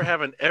 We're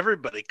having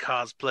everybody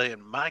cosplay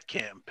in my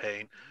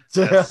campaign.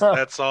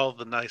 That's all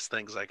the nice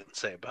things I can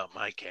say about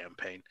my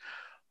campaign.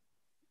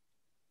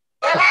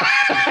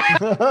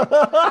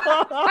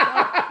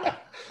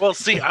 Well,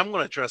 see, I'm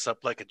going to dress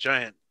up like a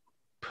giant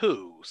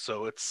poo,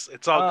 so it's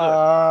all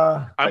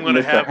good. I'm going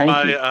to have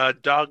my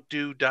dog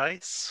do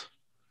dice.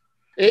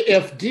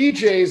 If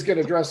DJ is going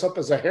to dress up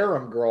as a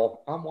harem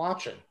girl, I'm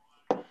watching.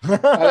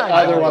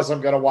 Otherwise,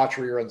 I'm going to watch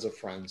reruns of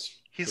Friends.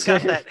 He's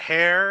got that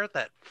hair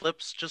that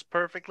flips just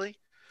perfectly.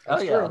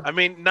 That's true. I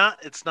mean,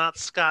 it's not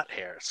Scott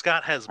hair.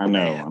 Scott has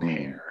bland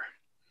hair.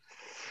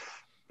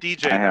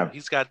 DJ,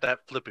 he's got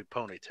that flippy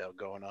ponytail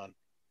going on.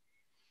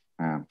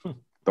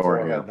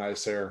 Thor hair.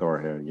 Nice hair. Thor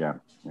hair, yeah.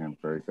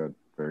 Very good.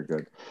 Very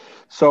good.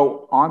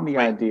 So on the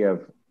idea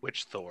of...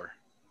 Which Thor?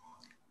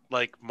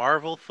 Like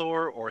Marvel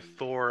Thor or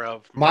Thor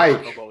of Mike?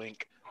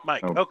 Inc?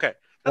 Mike, okay.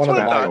 That's one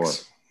what of I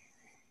Mike's.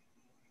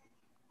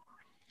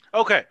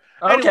 Okay.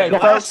 Anyway,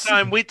 last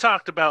time we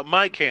talked about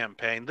my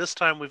campaign. This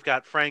time we've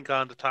got Frank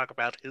on to talk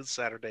about his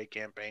Saturday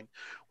campaign.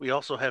 We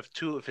also have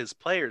two of his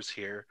players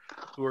here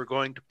who are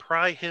going to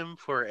pry him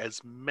for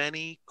as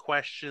many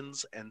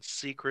questions and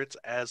secrets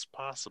as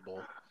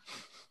possible.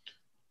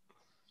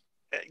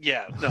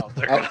 Yeah, no.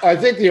 I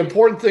think the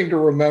important thing to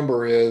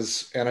remember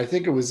is, and I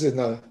think it was in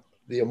the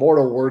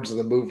immortal words of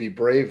the movie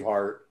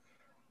Braveheart,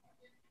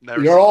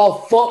 you're all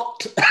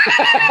fucked.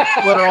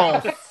 We're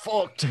all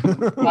fucked.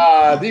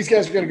 These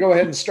guys are going to go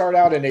ahead and start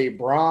out in a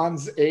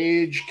Bronze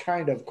Age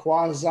kind of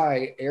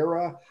quasi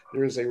era.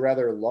 There is a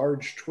rather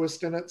large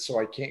twist in it, so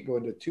I can't go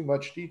into too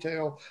much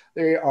detail.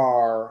 They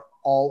are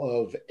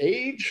all of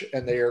age,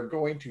 and they are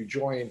going to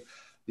join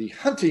the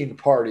hunting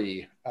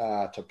party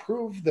to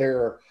prove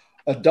their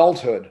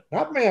adulthood,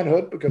 not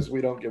manhood, because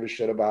we don't give a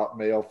shit about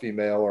male,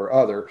 female, or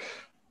other.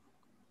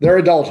 Their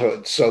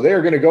adulthood. So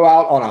they're going to go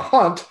out on a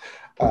hunt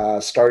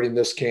starting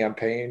this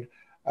campaign.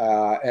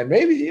 And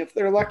maybe if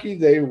they're lucky,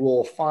 they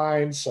will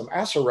find some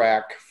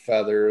Asarak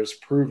feathers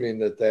proving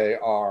that they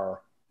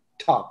are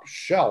top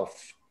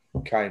shelf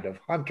kind of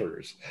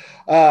hunters.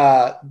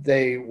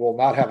 They will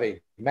not have a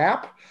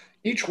map.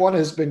 Each one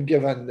has been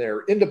given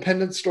their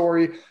independent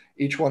story.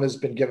 Each one has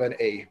been given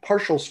a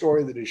partial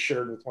story that is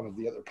shared with one of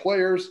the other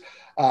players.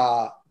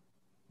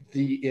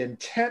 The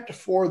intent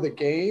for the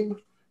game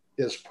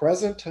is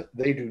present.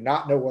 They do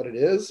not know what it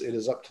is. It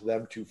is up to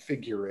them to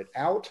figure it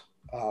out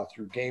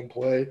through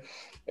gameplay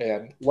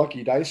and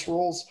lucky dice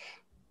rolls.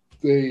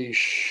 They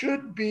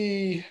should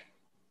be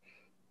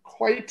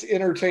quite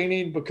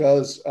entertaining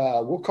because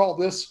we'll call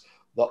this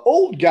the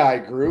old guy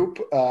group.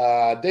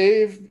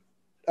 David,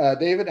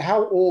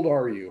 how old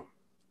are you?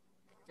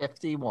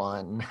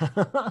 51.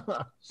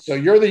 So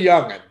you're the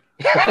youngin'.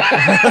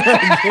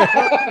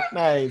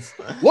 Nice.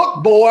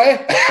 Look,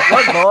 boy.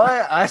 Look,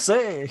 boy, I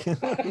see.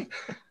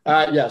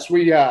 Yes,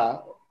 we.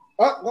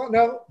 Well,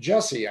 no,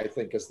 Jesse, I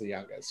think, is the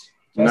youngest.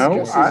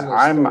 No,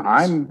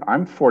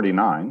 I'm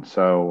 49,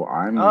 so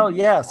I'm. Oh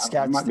yes,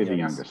 I might be the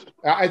youngest.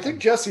 I think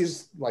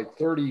Jesse's like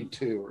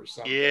 32 or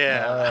something.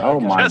 Yeah.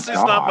 Oh my Jesse's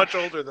not much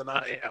older than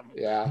I am.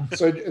 Yeah.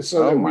 So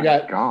oh we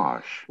got.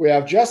 Gosh. We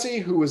have Jesse,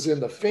 who was in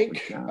the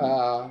Fink,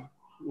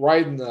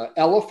 riding the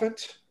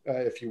elephant.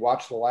 If you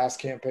watch the last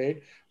campaign,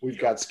 we've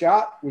got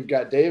Scott, we've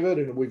got David,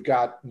 and we've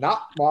got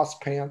not Moss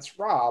Pants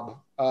Rob.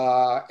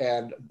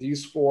 And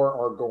these four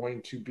are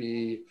going to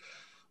be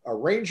a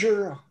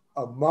ranger,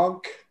 a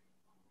monk,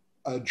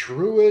 a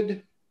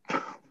druid,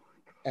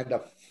 and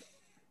a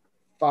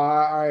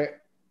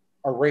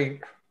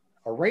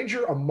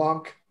ranger, a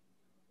monk,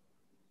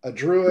 a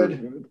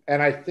druid,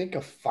 and I think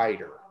a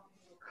fighter.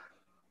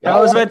 I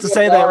was meant to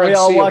say that we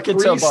all walk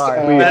into a bar.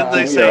 Then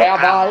they say,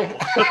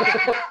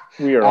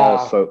 we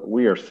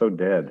are so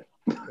dead.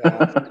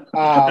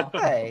 Yeah.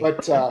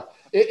 But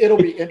it'll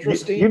be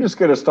interesting. You're just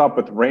going to stop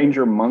with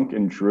ranger, monk,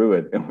 and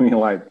druid, and we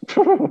like.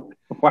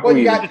 Why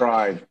we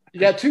tried? You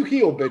got two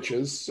heel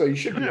bitches, so you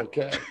should be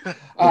okay.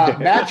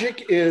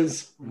 Magic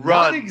is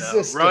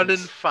non-existent. Run and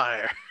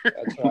fire.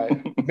 That's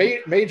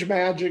right. Mage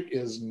magic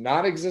is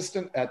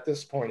non-existent at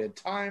this point in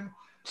time.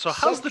 So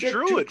how's the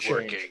druid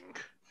working?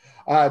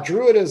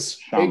 Druid is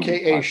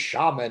AKA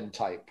shaman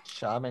type.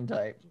 Shaman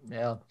type,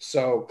 yeah.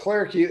 So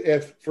cleric,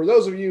 if for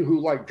those of you who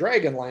like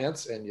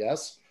Dragonlance, and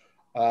yes,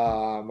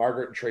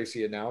 Margaret and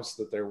Tracy announced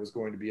that there was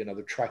going to be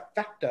another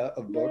trifecta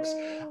of books.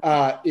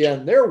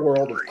 In their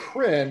world of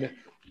Kryn,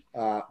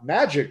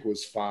 magic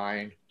was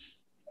fine.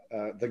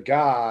 The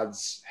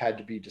gods had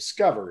to be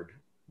discovered.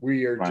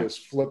 We are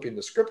just flipping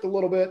the script a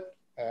little bit,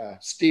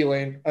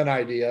 stealing an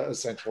idea,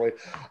 essentially.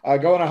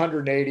 Going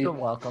 180. You're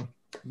welcome.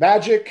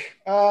 Magic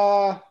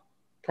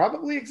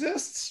probably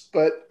exists,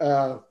 but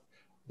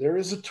there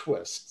is a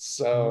twist.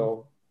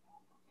 So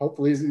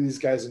hopefully these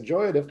guys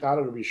enjoy it. If not,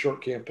 it'll be a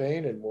short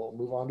campaign and we'll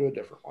move on to a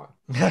different one.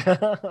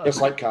 Just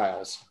like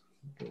Kyle's.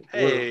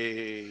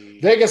 Hey.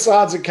 Vegas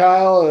odds of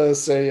Kyle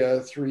say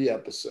 3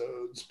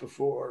 episodes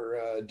before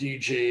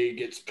DJ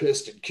gets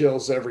pissed and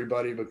kills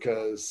everybody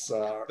because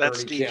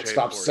Ernie can't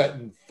stop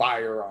setting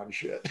fire on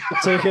shit.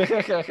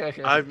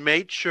 I've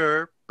made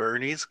sure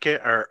Ernie's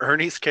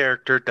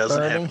character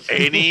doesn't have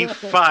any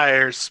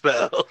fire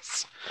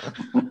spells.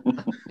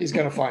 He's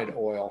gonna find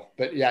oil,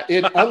 but yeah,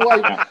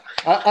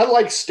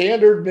 unlike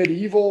standard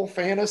medieval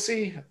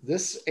fantasy,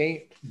 this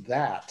ain't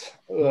that.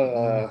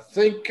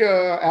 Think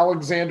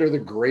Alexander the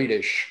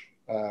Greatish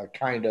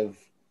kind of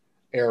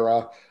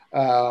era,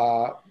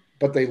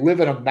 but they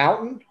live in a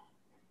mountain,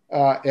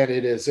 and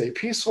it is a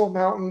peaceful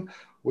mountain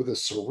with a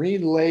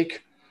serene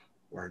lake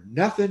where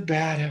nothing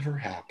bad ever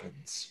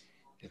happens.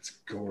 It's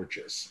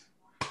gorgeous.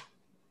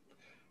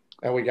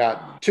 And we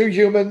got 2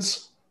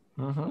 humans,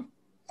 a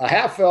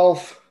half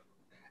elf,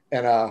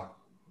 and a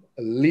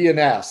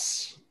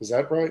Leoness. Is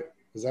that right?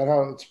 Is that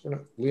how it's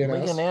pronounced?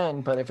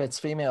 Leonin, but if it's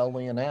female,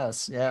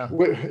 Leoness, yeah.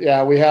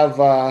 We have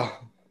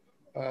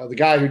the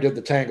guy who did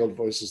the Tangled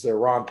voices there,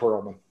 Ron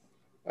Perlman.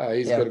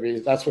 He's going to be,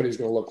 that's what he's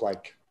going to look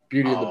like.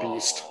 Beauty and the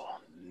Beast.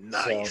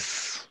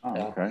 Nice.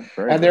 So, okay.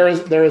 And there is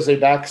a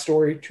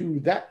backstory to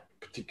that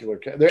particular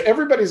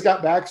everybody's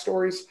got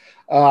backstories,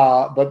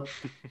 but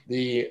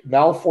the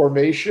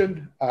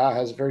Malformation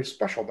has a very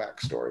special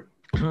backstory.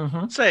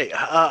 Mm-hmm. Say,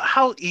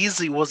 how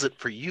easy was it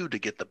for you to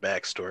get the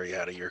backstory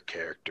out of your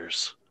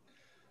characters?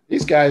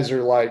 These guys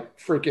are like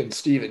freaking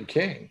Stephen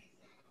King.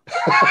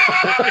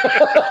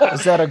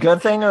 Is that a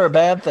good thing or a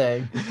bad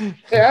thing?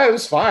 Yeah, it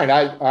was fine.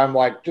 I'm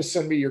like, just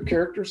send me your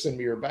character, send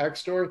me your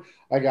backstory.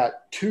 I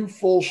got 2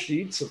 full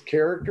sheets of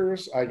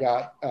characters. I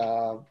got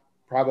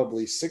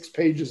probably 6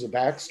 pages of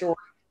backstory.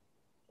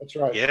 That's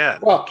right. Yeah.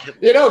 Well,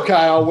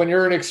 Kyle, when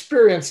you're an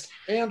experienced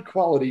and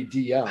quality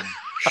DM,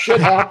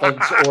 shit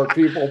happens or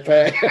people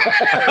pay.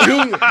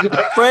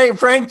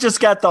 Frank just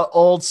got the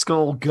old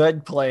school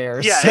good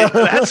players. Yeah,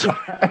 that's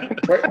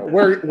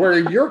where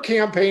your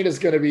campaign is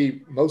going to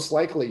be most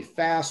likely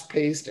fast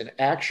paced and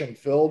action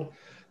filled.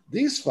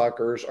 These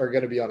fuckers are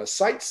going to be on a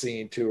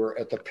sightseeing tour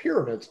at the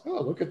pyramids.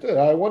 Oh, look at that.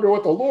 I wonder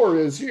what the lore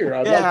is here.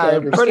 I'd like to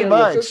understand pretty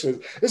much. What this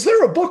is. Is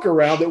there a book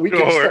around that we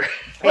can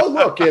Oh,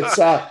 look, it's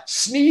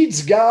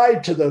Sneed's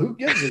Guide to the Who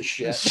Gives a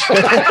Shit.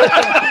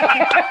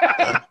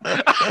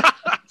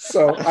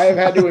 So I have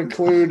had to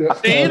include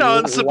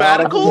on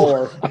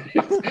sabbatical.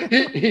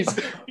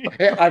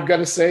 I'm going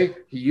to say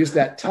he used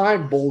that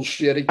time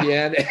bullshit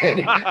again, and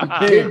he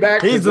came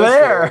back. He's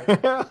there.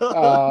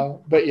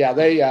 But yeah,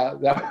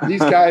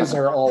 these guys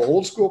are all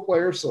old school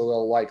players, so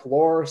they'll like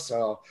lore.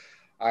 So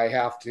I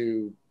have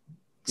to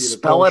either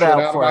spell it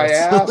out for my us.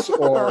 ass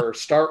or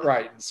start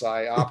writing. So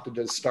I opted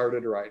to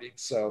started writing.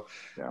 So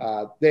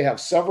they have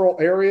several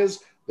areas.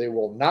 They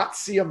will not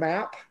see a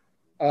map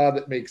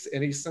that makes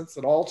any sense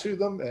at all to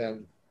them,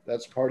 and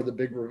that's part of the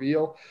big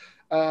reveal.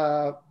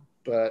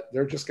 But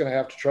they're just going to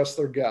have to trust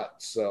their gut,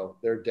 so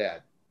they're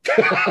dead.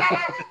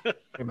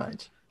 Pretty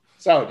much.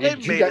 So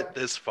they've made it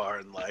this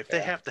far in life.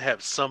 They have to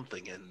have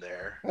something in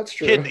there. That's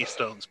true. Kidney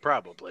stones,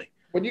 probably.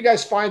 When you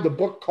guys find the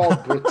book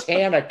called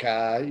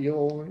Britannica,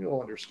 you'll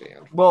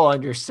understand. We'll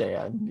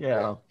understand.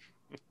 Yeah.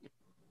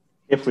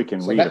 If we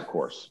can read, of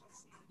course.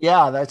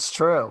 Yeah, that's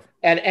true.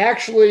 And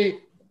actually,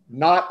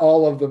 not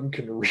all of them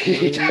can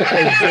read.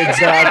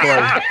 Exactly.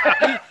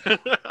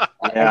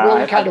 I'm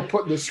really kind of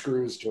putting the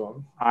screws to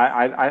them.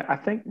 I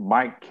think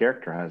my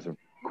character has a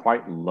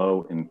quite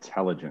low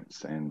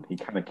intelligence, and he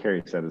kind of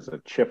carries that as a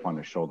chip on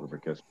his shoulder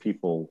because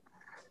people,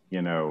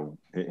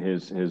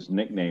 his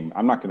nickname,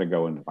 I'm not going to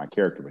go into my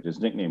character, but his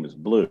nickname is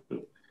Blue.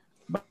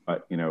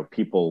 But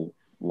people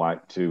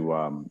like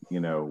to,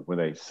 when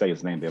they say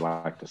his name, they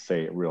like to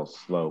say it real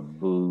slow,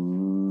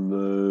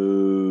 Blue,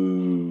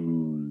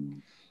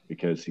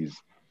 because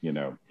he's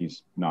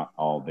not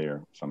all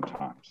there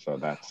sometimes. So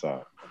that's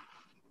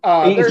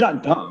he's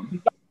not dumb.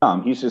 He's not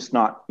dumb. He's just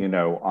not,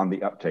 on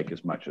the uptake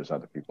as much as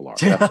other people are.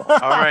 That's all.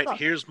 All right,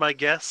 here's my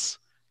guess.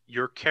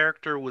 Your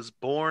character was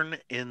born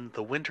in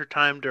the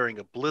wintertime during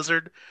a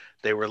blizzard.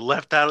 They were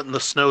left out in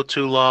the snow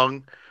too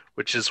long,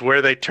 which is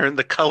where they turned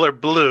the color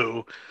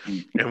blue.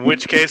 In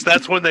which case,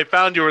 that's when they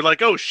found you were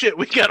like, oh shit,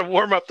 we got to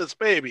warm up this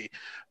baby.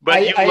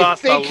 But you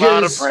lost a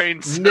lot of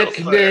brain cells.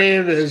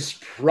 Nickname is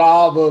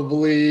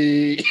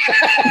probably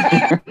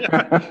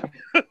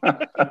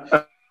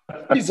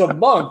he's a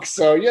monk,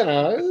 so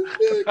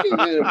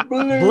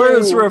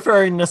Blue's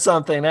referring to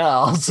something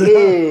else.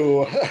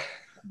 Blue.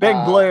 Big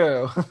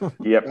Blue.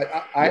 Yep.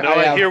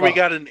 Here we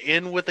got an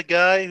in with a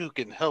guy who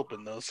can help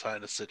in those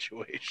kind of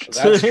situations.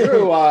 That's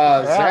true.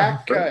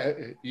 Zach,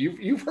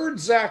 you've heard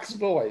Zach's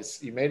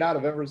voice. You may not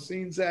have ever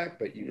seen Zach,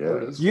 but you've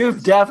heard his voice.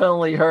 You've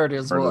definitely heard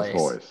his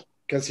voice.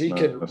 Because he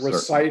can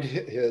recite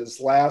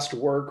his last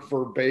work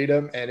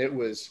verbatim, and it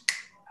was,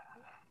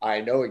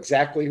 I know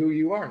exactly who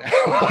you are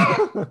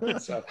now.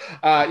 So,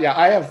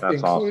 I have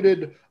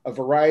included a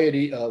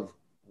variety of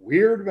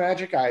weird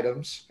magic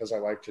items, as I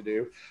like to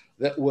do,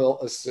 that will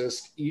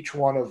assist each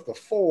one of the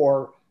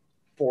 4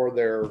 for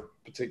their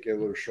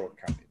particular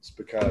shortcomings.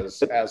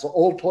 Because as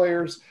old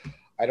players,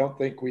 I don't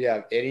think we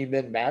have any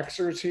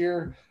min-maxers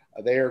here.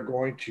 They are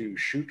going to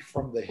shoot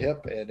from the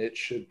hip, and it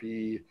should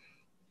be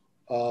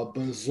a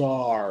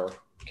bizarre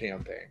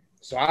campaign.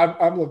 So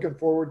I'm looking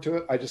forward to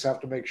it. I just have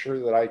to make sure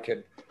that I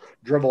can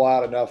dribble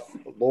out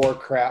lore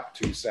crap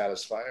to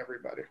satisfy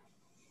everybody.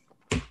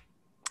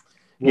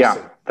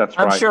 That's right.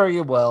 I'm sure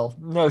you will.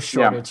 No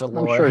shortage of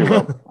lore.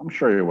 I'm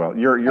sure you will.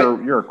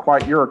 You're a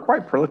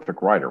quite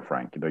prolific writer,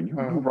 Frank. You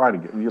write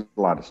a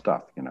lot of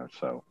stuff.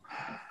 So.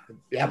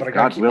 Yeah, but I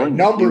got to keep my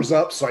numbers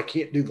up, so I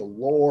can't do the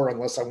lore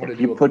unless I want to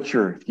do. If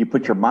you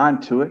put your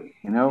mind to it,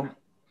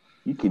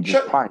 you can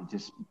just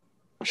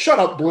Shut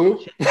up, Blue.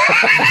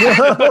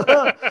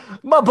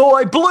 My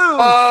boy, Blue.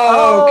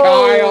 Oh,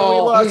 Kyle. We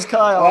lost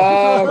Kyle.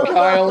 Oh,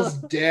 Kyle's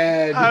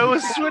dead. I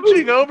was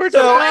switching over to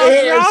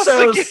Ross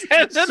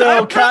again.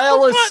 So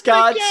Kyle is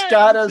Scott.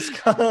 Scott is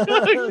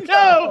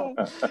No.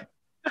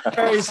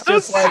 He's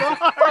just like,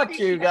 fuck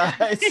you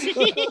guys.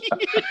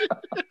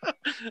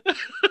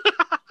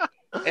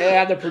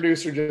 And the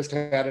producer just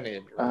had an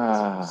injury.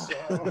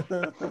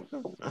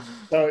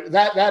 So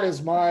that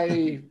is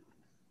my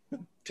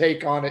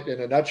take on it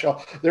in a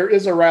nutshell. There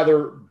is a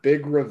rather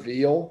big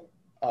reveal,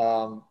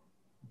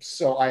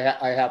 So I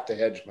have to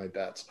hedge my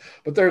bets.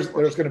 But there's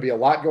going to be a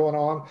lot going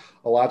on,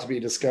 a lot to be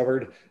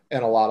discovered,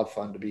 and a lot of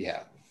fun to be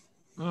had.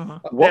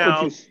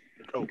 What would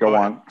you go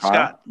on,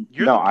 Scott?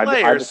 You're the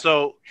player,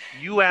 so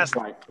you asked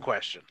the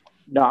question.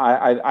 No,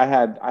 I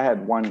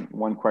had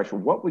one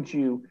question. What would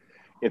you,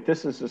 if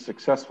this is a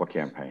successful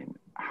campaign,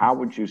 how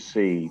would you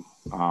see,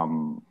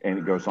 and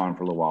it goes on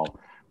for a little while,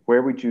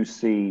 where would you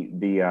see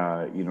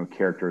the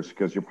characters?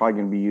 Because you're probably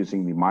going to be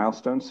using the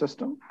milestone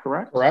system,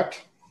 correct?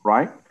 Correct.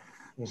 Right.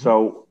 Mm-hmm.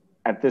 So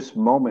at this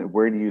moment,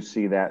 where do you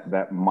see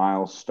that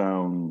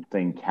milestone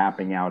thing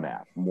capping out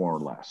at, more or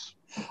less?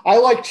 I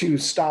like to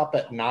stop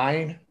at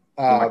 9.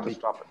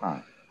 Stop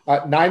at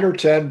 9. 9 or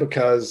 10,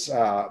 because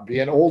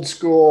being old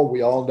school,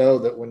 we all know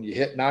that when you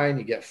hit 9,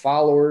 you get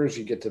followers,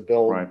 you get to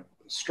build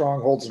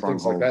strongholds and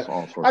things like that.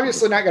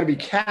 Obviously not going to be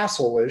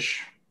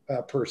castle-ish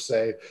per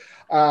se.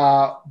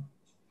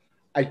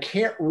 I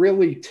can't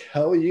really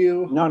tell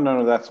you.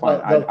 No, that's fine.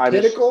 The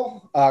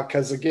pinnacle,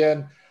 because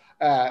again,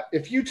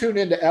 if you tune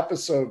into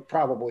episode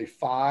probably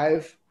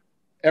 5,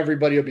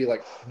 everybody will be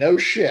like, no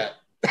shit.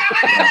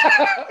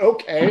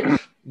 Okay,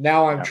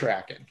 now I'm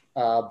tracking.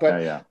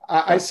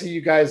 I see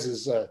you guys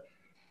as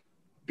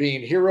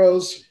being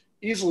heroes,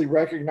 easily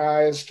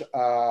recognized,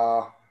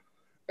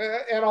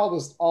 and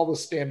all the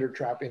standard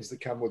trappings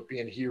that come with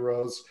being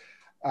heroes.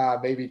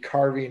 Maybe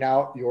carving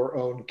out your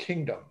own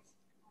kingdom,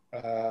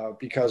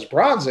 because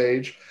Bronze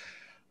Age,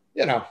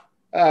 you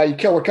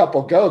kill a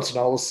couple goats and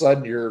all of a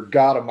sudden you're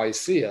god of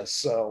Mycia.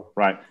 So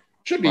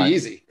should be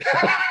easy.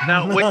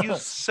 Now, when you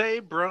say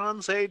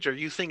Bronze Age, are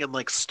you thinking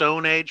like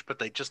Stone Age, but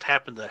they just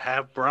happen to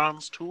have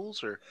bronze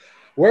tools, or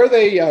where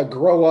they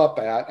grow up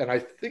at? And I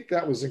think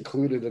that was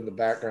included in the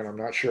background. I'm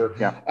not sure.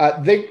 Yeah.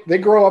 They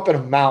grow up in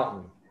a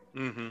mountain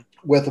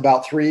with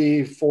about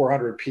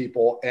 300-400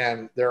 people,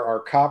 and there are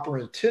copper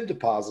and tin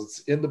deposits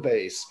in the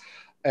base.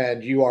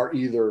 And you are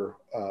either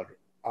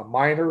a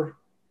miner,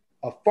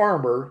 a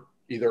farmer,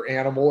 either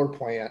animal or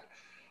plant,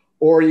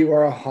 or you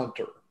are a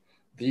hunter.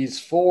 These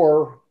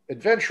 4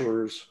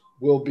 adventurers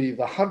will be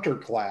the hunter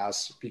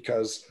class,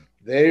 because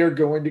they are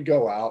going to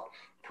go out,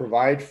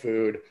 provide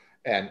food,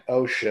 and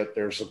oh shit,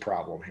 there's a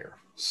problem here.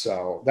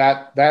 So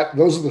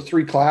those are the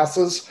 3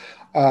 classes.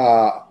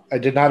 I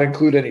did not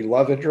include any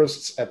love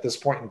interests at this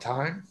point in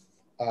time.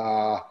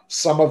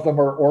 Some of them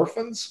are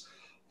orphans.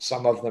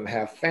 Some of them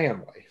have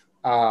family.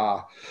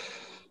 One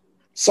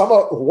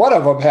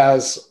of them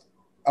has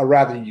a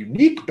rather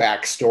unique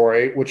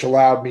backstory, which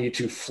allowed me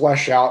to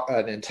flesh out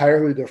an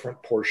entirely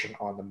different portion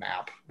on the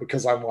map,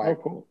 because I'm like,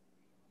 oh, cool.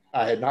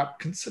 I had not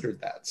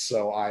considered that,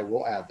 so I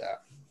will add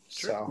that.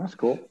 Sure. So that's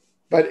cool.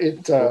 But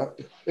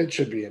it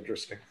should be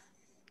interesting.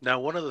 Now,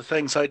 one of the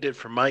things I did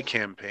for my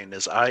campaign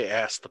is I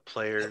asked the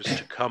players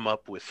to come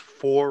up with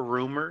 4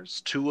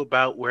 rumors, 2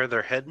 about where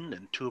they're heading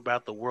and 2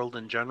 about the world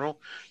in general.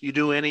 You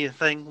do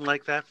anything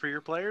like that for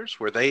your players,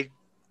 where they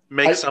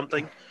make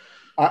something?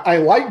 I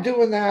like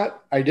doing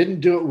that. I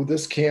didn't do it with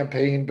this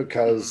campaign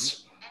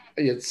because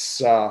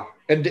it's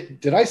and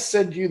did I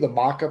send you the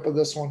mock-up of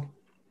this one?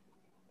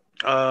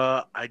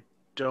 I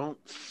don't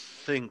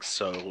think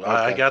so. Okay.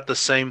 I got the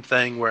same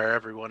thing where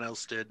everyone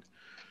else did.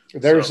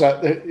 There's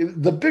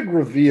the big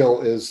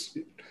reveal is,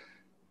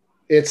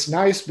 it's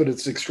nice, but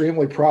it's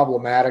extremely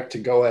problematic to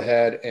go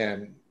ahead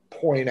and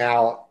point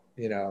out,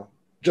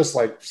 just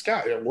like,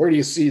 Scott, where do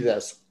you see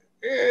this?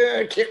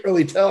 I can't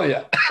really tell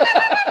you.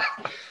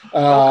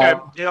 Okay.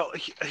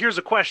 Here's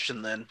a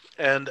question then.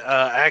 And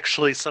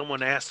actually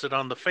someone asked it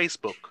on the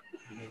Facebook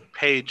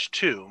page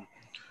too,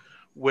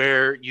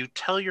 where you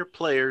tell your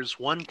players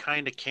one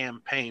kind of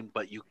campaign,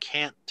 but you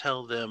can't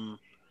tell them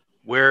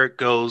where it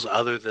goes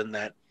other than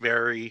that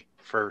very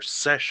first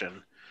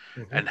session.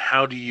 And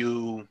how do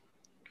you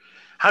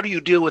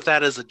deal with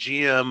that as a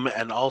GM,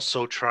 and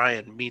also try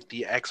and meet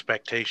the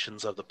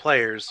expectations of the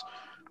players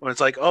when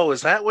it's like, oh,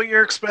 is that what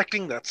you're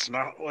expecting? That's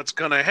not what's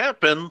going to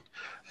happen.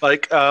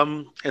 Like,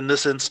 in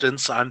this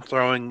instance, I'm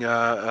throwing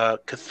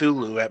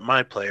Cthulhu at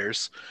my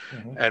players.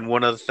 And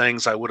one of the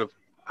things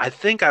I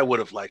think I would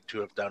have liked to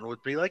have done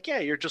would be like, yeah,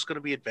 you're just going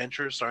to be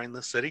adventurers starting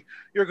this city.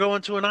 You're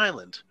going to an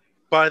island.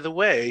 By the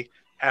way,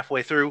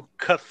 halfway through,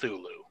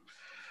 Cthulhu.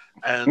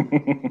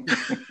 And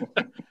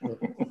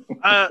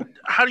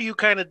how do you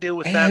kind of deal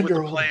with that with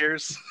the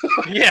players?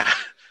 Yeah.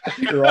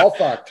 You're all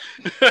fucked.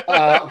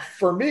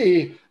 For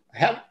me,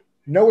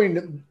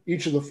 knowing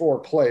each of the 4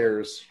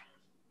 players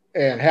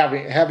and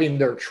having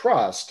their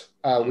trust,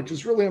 which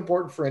is really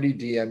important for any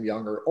DM,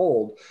 young or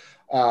old.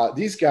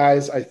 These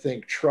guys, I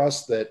think,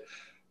 trust that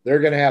they're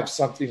going to have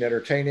something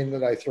entertaining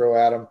that I throw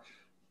at them.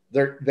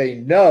 They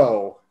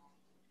know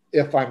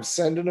if I'm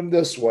sending them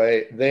this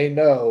way, they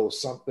know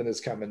something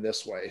is coming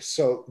this way.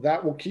 So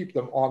that will keep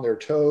them on their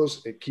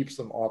toes. It keeps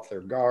them off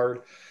their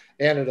guard,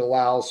 and it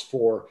allows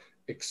for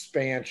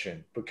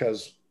expansion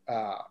because,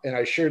 and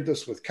I shared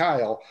this with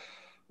Kyle,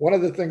 one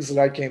of the things that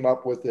I came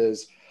up with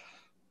is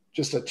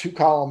just a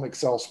 2-column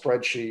Excel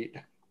spreadsheet,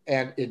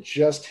 and it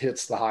just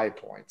hits the high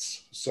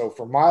points. So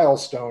for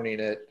milestoning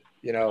it,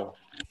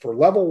 for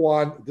level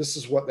 1, this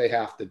is what they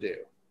have to do.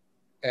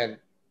 And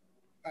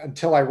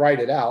until I write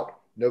it out,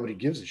 nobody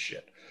gives a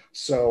shit.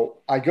 So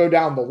I go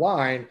down the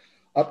line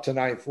up to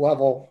 9th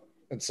level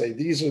and say,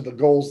 these are the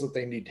goals that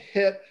they need to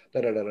hit,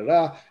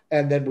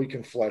 and then we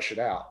can flesh it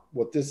out.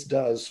 What this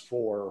does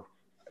for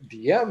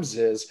DMs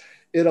is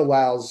it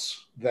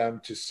allows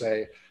them to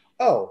say,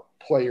 oh,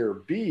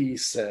 player B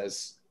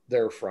says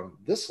they're from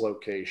this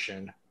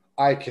location.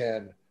 I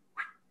can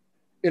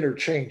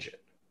interchange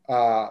it.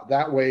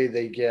 That way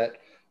they get,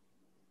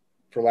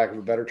 for lack of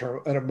a better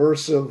term, an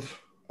immersive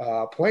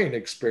playing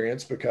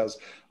experience because,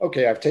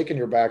 okay, I've taken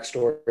your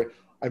backstory.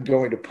 I'm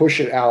going to push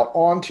it out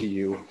onto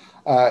you.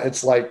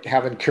 It's like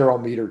having Carol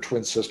meet her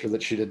twin sister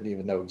that she didn't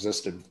even know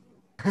existed.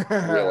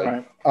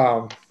 Really.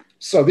 Right.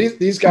 So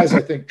these guys,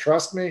 I think,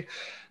 trust me.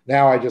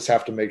 Now I just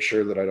have to make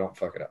sure that I don't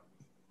fuck it up.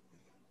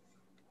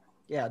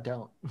 Yeah,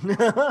 don't.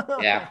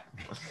 Yeah,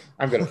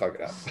 I'm gonna fuck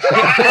it up.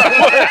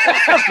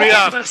 Let's be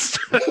honest.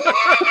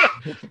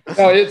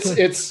 No, it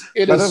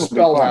is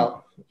spelled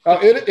out.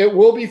 It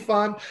will be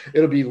fun.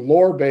 It'll be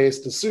lore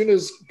based. As soon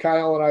as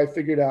Kyle and I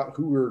figured out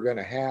who we were going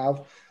to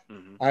have,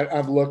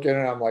 I'm looking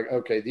and I'm like,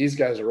 okay, these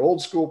guys are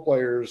old school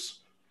players.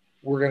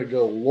 We're going to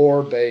go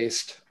lore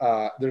based.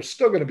 There's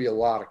still going to be a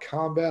lot of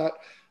combat,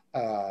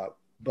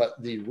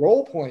 but the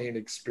role playing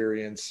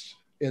experience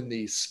in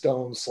the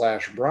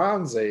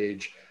Stone/Bronze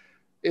Age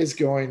is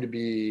going to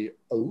be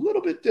a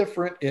little bit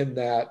different in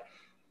that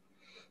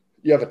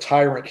you have a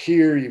tyrant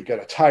here, you've got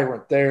a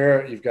tyrant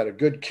there, you've got a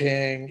good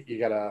king, you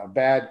got a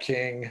bad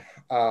king,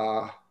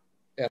 and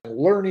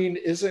learning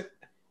isn't,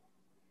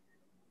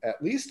 at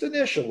least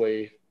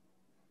initially,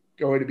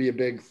 going to be a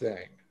big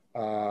thing.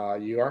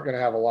 You aren't going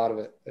to have a lot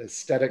of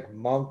aesthetic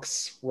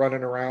monks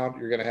running around.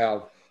 You're going to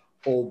have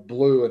old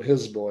Blue and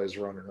his boys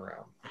running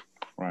around.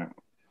 Right.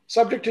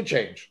 Subject to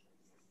change.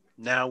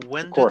 Now,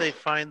 when do they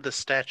find the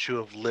Statue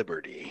of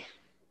Liberty?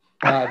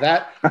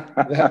 That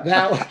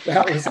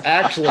was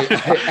actually,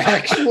 I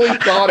actually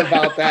thought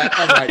about that.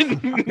 I'm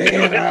like,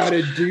 man, how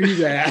to do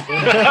that?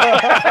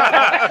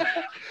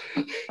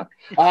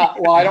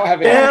 Well, I don't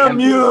have any. Damn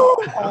you!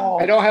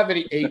 I don't have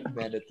any 8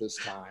 men at this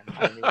time.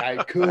 I mean,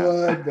 I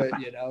could, but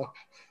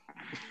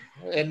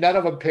and none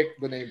of them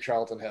picked the name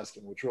Charlton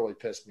Heston, which really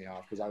pissed me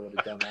off because I would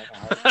have done that.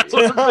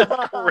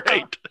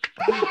 Great.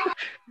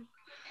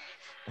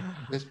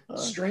 This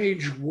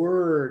strange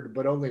word,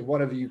 but only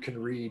one of you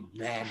can read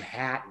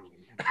Manhattan.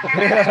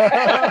 Exactly.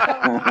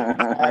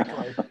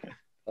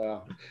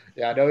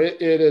 Yeah, no,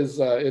 it is.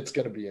 It's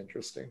going to be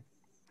interesting.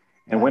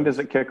 And when does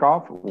it kick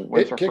off?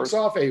 It kicks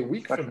off a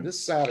week from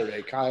this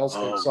Saturday. Kyle's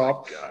kicks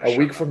off a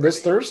week from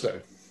this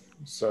Thursday.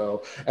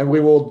 So, and we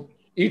will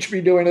each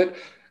be doing it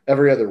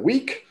every other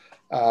week.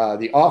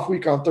 The off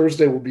week on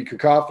Thursday will be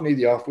Cacophony.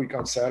 The off week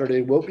on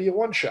Saturday will be a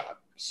one shot.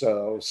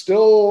 So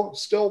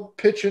still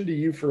pitching to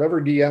you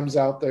forever DMs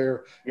out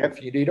there. Yep.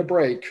 If you need a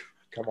break,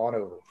 come on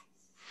over.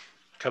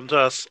 Come to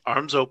us,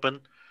 arms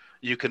open.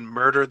 You can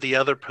murder the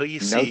other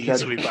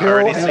PCs. We've Kill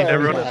already seen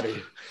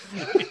everyone.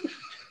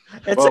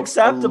 It's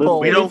acceptable.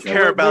 We don't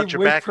care about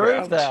your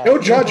background. No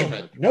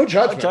judgment. No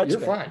judgment. You're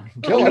fine.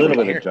 Kill a little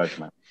bit of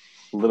judgment.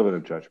 A little bit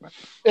of judgment.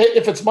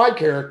 If it's my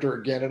character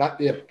again, and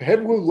if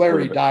Headwoo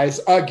Larry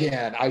dies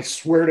again, I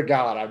swear to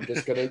God, I'm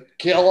just going to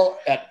kill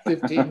at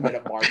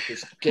 15-minute mark.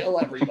 Just kill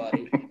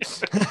everybody.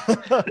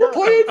 We're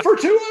playing for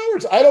 2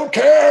 hours. I don't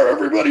care.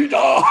 Everybody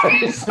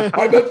dies.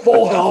 I'm at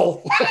full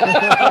health.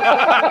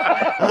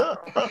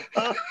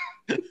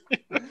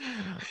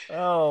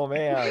 Oh,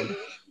 man.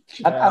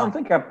 I don't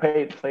think I've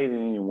played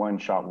in any one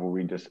shot where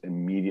we just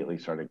immediately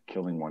started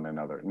killing one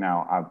another.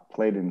 Now, I've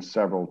played in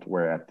several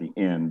where at the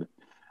end,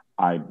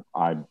 I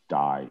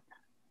die.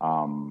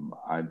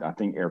 I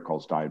think Air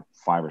Calls died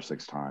 5 or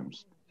 6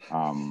 times.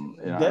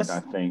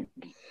 I think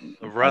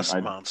the Rust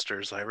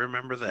monsters. I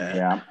remember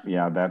that.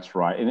 Yeah, that's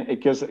right. And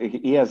because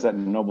he has that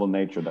noble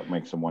nature that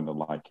makes him want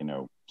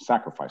to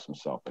sacrifice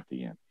himself at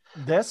the end.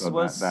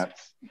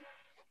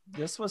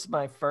 This was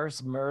my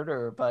first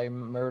murder by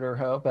Murder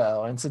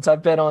Hobo. And since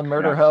I've been on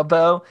Murder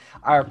Hobo,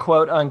 our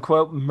quote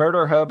unquote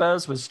murder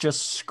hobos was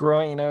just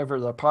screwing over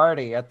the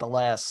party at the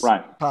last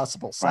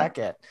possible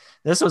second. Right.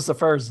 This was the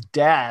first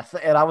death.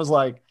 And I was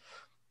like,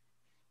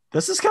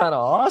 this is kind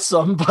of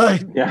awesome,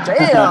 but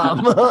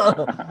damn.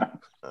 Well,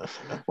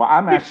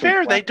 I'm to be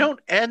fair, they don't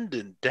end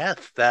in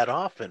death that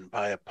often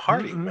by a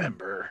party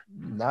member.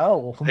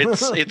 No.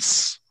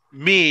 It's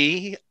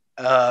me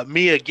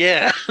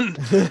again.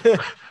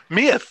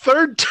 Me a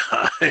third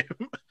time. In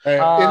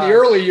the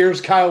early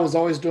years, Kyle was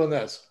always doing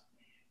this.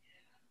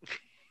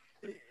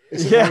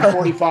 Is it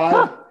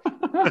 9:45?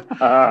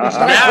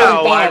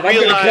 Now I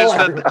realize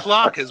that the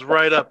clock is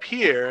right up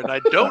here, and I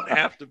don't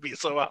have to be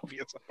so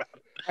obvious about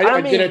it.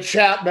 I get a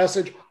chat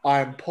message.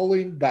 I'm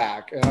pulling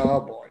back. Oh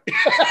boy.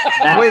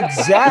 With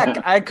Zach,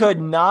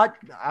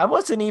 I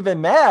wasn't even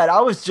mad.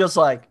 I was just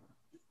like,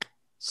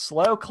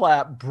 slow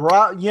clap,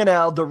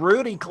 the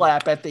Rudy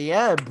clap at the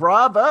end.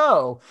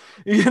 Bravo.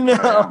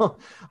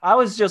 I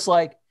was just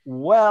like,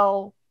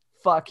 well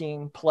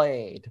fucking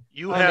played.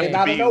 You have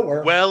to be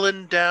well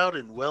endowed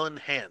and well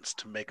enhanced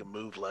to make a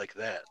move like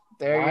that.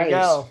 There you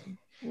go.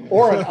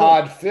 Or an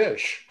odd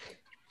fish.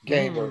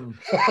 gamer.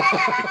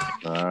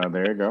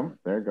 There you go.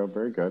 Very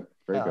good.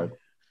 Very good.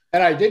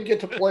 And I did get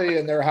to play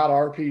in their How to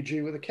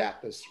RPG with a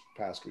cat this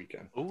past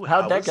weekend. Ooh,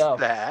 how'd that go?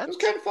 It was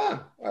kind of fun.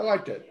 I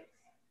liked it.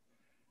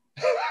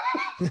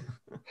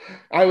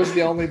 I was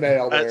the only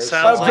male there. That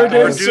sounds like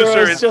the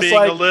producer is just being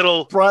a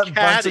little bunch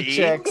of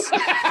chicks.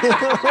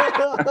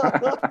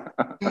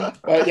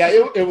 But yeah,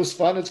 it was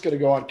fun. It's going to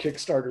go on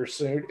Kickstarter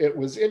soon. It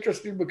was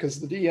interesting because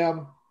the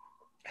DM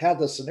had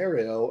the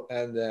scenario,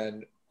 and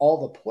then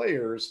all the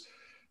players,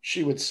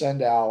 she would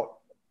send out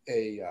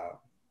a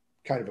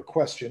kind of a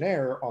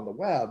questionnaire on the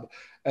web,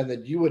 and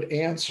then you would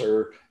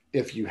answer.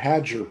 If you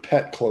had your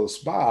pet close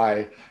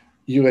by,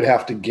 you would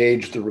have to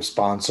gauge the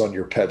response on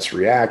your pet's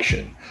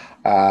reaction.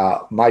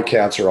 My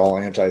cats are all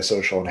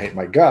antisocial and hate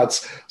my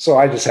guts, so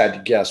I just had to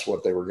guess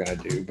what they were going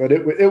to do. But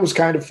it was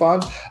kind of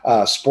fun.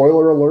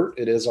 Spoiler alert,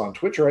 it is on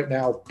Twitch right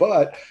now,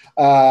 but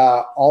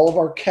all of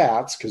our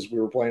cats, because we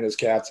were playing as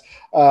cats,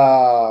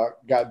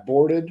 got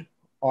boarded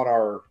on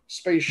our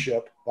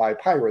spaceship by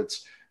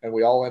pirates, and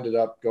we all ended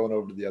up going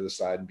over to the other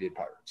side and being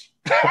pirates.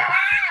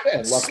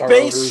 And left Space our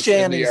owners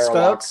shanties, in the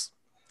folks.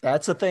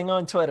 That's a thing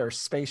on Twitter,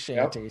 space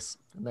shanties.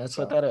 Yep. And that's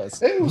what that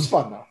is. It was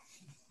fun, though.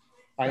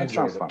 I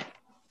enjoyed it. Fun.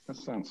 That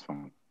sounds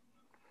fun.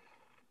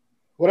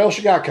 What else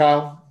you got,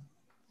 Kyle?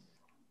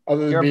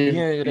 Other than being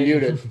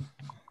muted.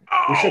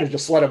 We should have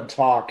just let him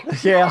talk.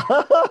 Yeah.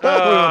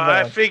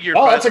 I figured.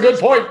 Oh, that's a good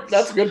point.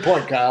 That's a good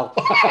point, Kyle.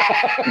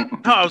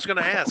 No, I was going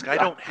to ask. I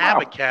don't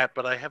have a cat,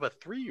 but I have a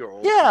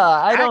 3-year-old. Yeah,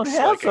 I don't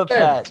have a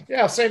pet.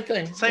 Yeah, same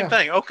thing. Same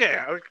thing. Okay,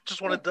 I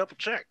just want to double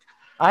check.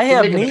 I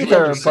have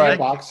neither,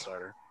 but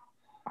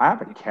I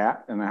have a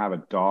cat, and I have a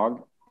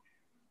dog,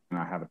 and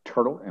I have a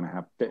turtle, and I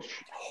have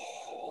fish.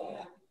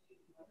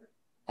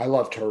 I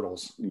love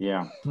turtles.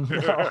 Yeah.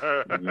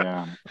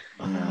 Yeah.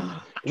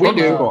 We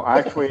do.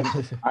 Actually,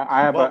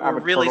 I have what we're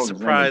really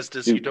surprised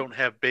is you don't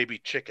have baby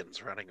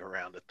chickens running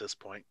around at this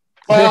point.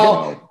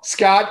 Well,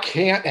 Scott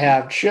can't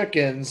have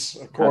chickens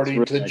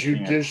according to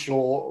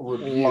judicial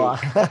review.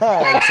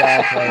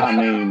 Exactly. I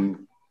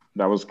mean,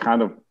 that was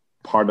kind of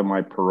part of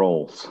my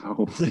parole,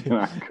 so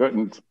I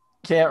couldn't.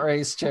 Can't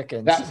raise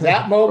chickens.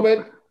 That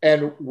moment,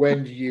 and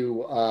when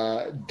you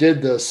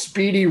did the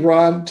speedy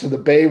run to the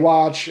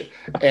Baywatch,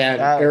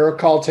 and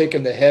Eric Hall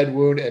taking the head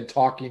wound and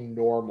talking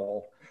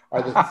normal,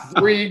 are the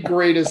 3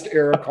 greatest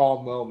Eric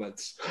Hall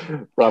moments.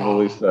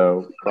 Probably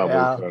so.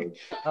 So.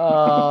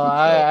 Oh,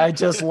 I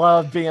just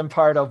love being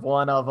part of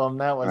one of them.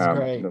 That was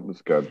great. That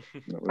was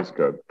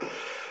good.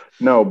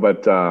 No,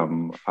 but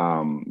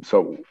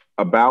so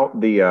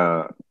about the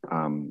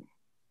I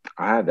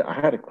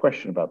had a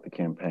question about the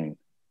campaign.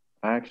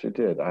 I actually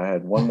did. I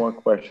had one more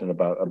question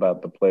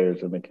about the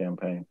players in the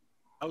campaign.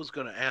 I was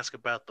going to ask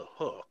about the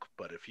hook,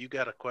 but if you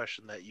got a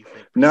question that you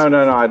think, no,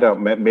 I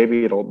don't.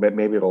 Maybe it'll come.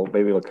 Maybe it'll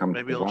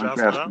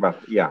just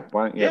about. Yeah.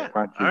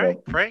 All right,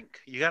 Frank,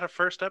 you got a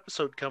first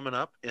episode coming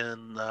up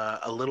in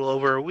a little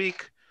over a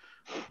week.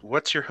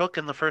 What's your hook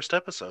in the first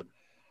episode?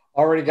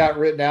 Already got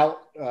written out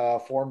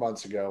 4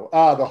 months ago.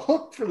 The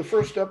hook for the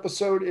first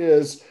episode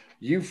is: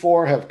 you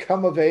 4 have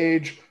come of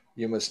age.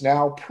 You must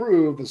now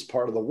prove, as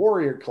part of the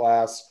warrior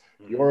class,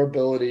 your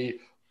ability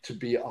to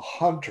be a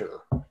hunter.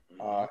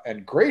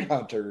 And great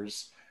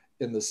hunters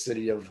in the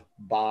city of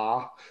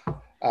Ba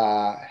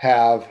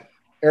have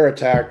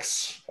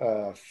Aratax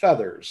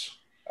feathers.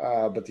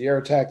 But the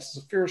Aratax is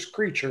a fierce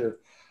creature.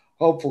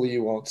 Hopefully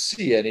you won't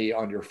see any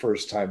on your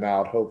first time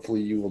out.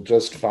 Hopefully you will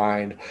just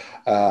find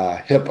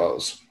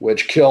hippos,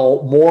 which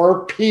kill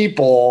more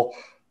people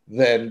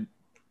than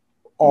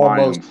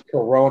almost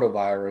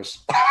coronavirus.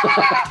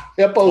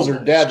 Hippos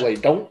are deadly.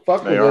 Don't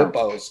fuck with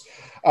hippos.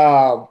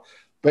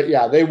 But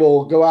yeah, they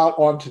will go out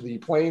onto the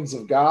plains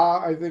of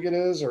Ga, I think it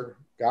is, or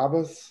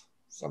Gabath,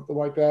 something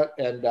like that.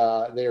 And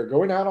they are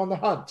going out on the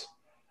hunt.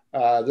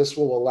 This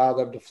will allow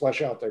them to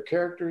flesh out their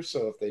characters.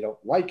 So if they don't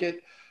like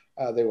it,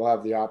 they will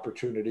have the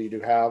opportunity to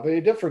have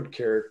a different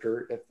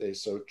character if they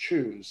so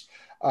choose.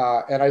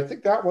 And I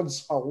think that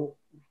one's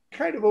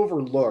kind of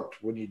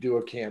overlooked when you do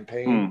a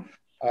campaign.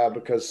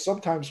 Because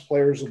sometimes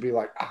players will be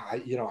like,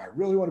 I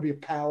really want to be a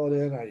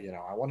paladin.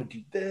 I want to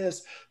do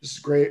this. This is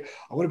great.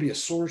 I want to be a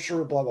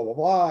sorcerer, blah, blah, blah,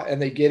 blah.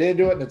 And they get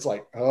into it and it's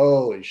like,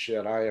 holy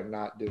shit, I am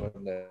not doing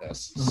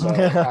this.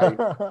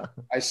 So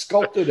I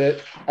sculpted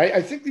it.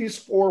 I think these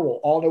 4 will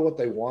all know what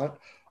they want,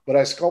 but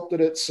I sculpted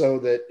it so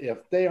that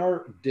if they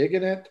aren't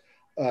digging it,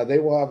 they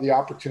will have the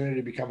opportunity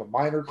to become a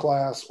minor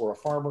class or a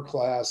farmer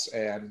class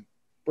and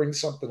bring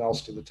something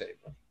else to the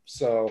table.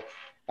 So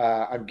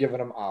I'm giving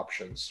them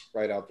options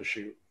right out the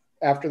chute.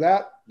 After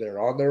that, they're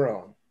on their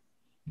own.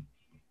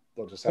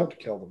 They'll just have to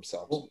kill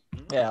themselves.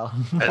 Yeah.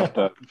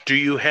 Do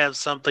you have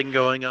something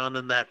going on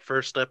in that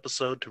first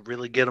episode to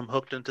really get them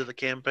hooked into the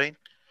campaign?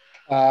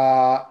 No.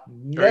 Or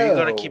are you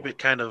going to keep it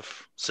kind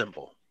of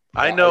simple?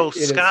 I know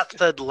Scott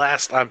said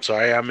I'm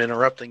sorry, I'm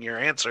interrupting your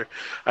answer.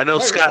 I know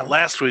Scott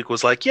last week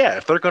was like, yeah,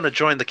 if they're going to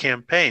join the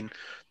campaign,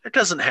 there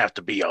doesn't have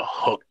to be a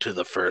hook to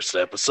the first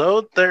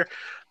episode.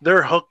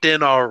 They're hooked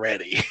in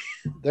already.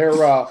 They're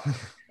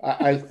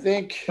I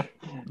think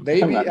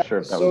maybe I'm not sure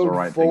if that was the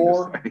right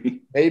 4, thing to say.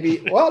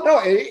 maybe. Well, no,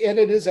 and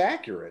it is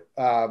accurate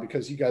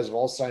because you guys have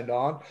all signed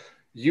on.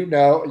 You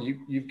know,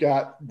 you've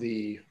got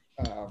the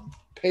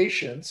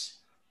patience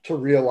to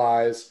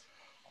realize,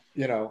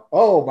 you know,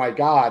 oh my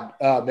God,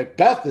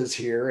 Macbeth is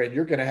here, and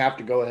you're going to have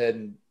to go ahead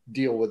and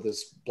deal with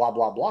this blah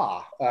blah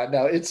blah.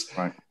 No, it's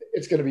Right.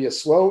 It's going to be a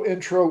slow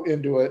intro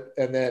into it,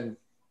 and then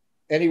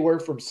anywhere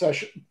from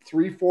session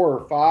 3, 4,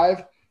 or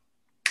 5.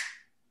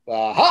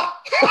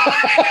 Aha!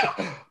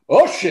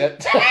 Oh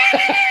shit!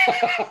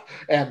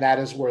 And that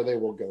is where they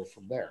will go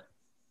from there.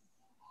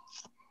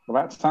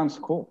 Well, that sounds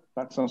cool.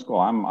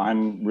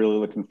 I'm really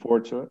looking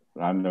forward to it.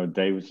 I know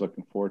Dave is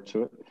looking forward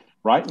to it.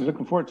 Right? You're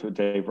looking forward to it,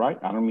 Dave, right?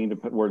 I don't mean to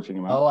put words in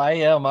your mouth. Oh, I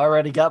am. I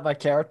already got my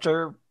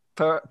character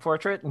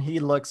portrait, and he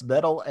looks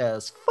metal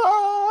as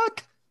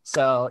fuck.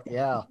 So,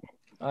 yeah.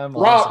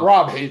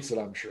 Rob hates it,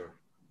 I'm sure.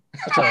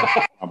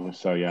 Probably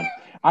so, yeah.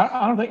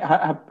 I don't think,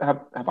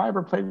 have I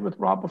ever played with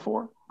Rob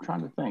before? I'm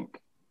trying to think.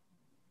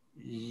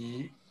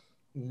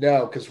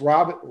 No, because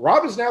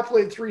Rob has now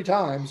played 3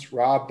 times.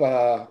 Rob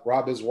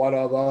is one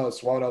of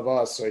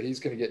us, so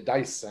he's going to get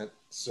dice sent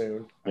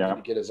soon. I need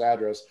to get his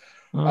address.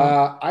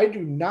 I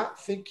do not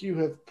think you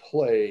have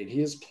played.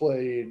 He has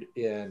played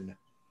in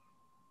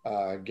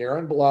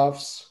Garin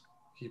Bluffs.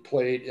 He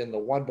played in the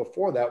one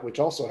before that, which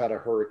also had a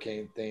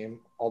hurricane theme,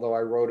 although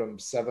I wrote him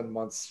 7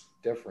 months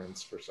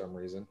difference for some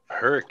reason.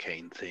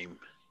 Hurricane theme.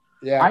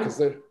 Yeah,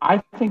 because I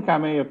think I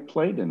may have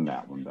played in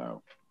that one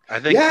though. I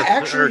think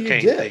actually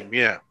hurricane you did. theme.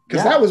 Yeah,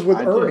 because that was with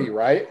Ernie,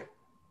 right?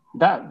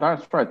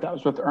 That's right. That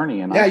was with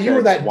Ernie, and you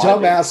were that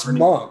dumbass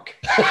monk.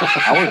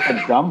 I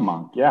was a dumb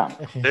monk. Yeah,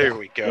 there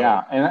we go.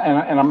 Yeah,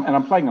 and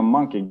I'm playing a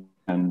monk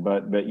again,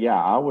 but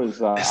yeah, I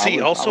was. Is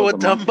he also a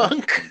dumb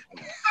monk?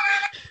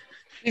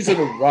 He's in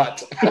a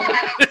rut.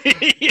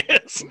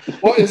 Yes.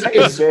 Well,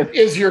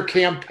 is your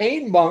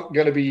campaign monk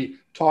going to be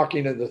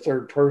talking in the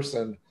third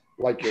person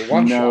like your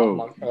one-shot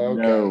monk?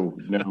 Okay.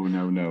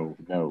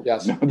 No.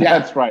 Yes, no,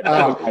 that's right.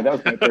 That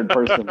was my third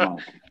person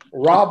monk.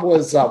 Rob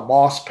was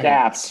Moss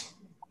Pants.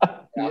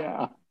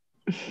 Yeah.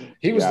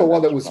 He was the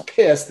one that was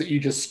pissed that you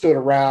just stood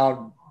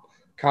around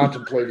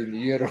contemplating the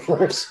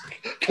universe,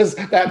 because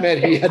that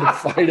meant he had to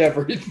fight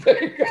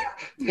everything.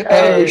 And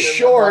it was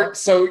short,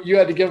 so you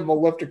had to give him a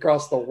lift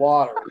across the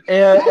water.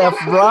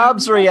 If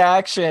Rob's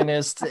reaction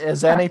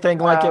is anything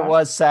like it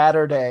was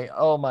Saturday,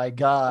 oh my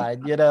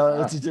God,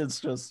 it's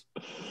just.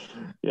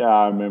 Yeah,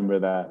 I remember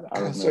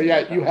that. So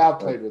yeah, you have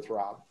played with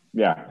Rob.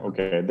 Yeah.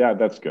 Okay.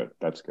 That's good.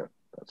 That's good.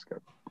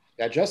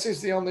 Yeah, Jesse's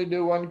the only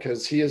new one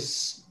because he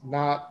has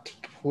not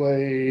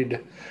played.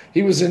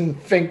 He was in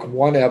Fink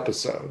 1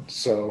 episode,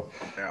 so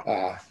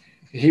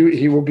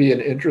he will be an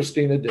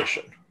interesting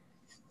addition.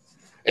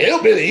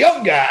 He'll be the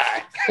young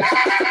guy.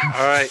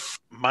 All right,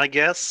 my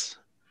guess: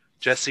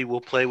 Jesse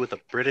will play with a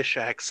British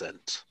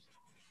accent.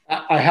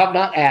 I have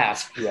not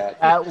asked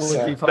yet. That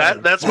would be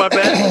fun. That's my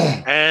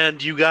bet.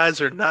 And you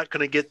guys are not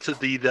going to get to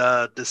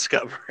the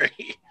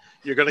discovery.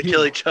 You're going to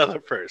kill each other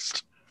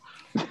first.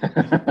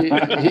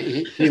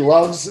 he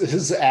loves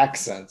his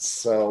accents,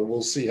 so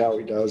we'll see how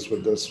he does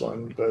with this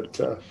one.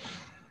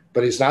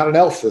 But he's not an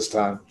elf this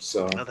time,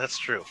 so no, that's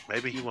true.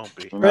 Maybe he won't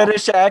be.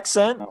 British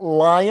accent,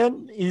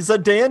 lion. He's a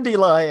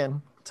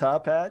dandelion.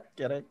 Top hat,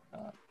 get it?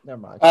 Never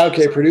mind.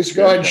 Okay, producer,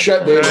 go ahead and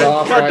shut Dave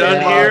off. We're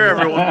done here.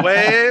 Everyone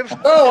wave.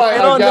 Oh,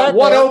 I got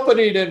one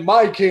opening in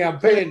my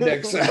campaign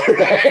next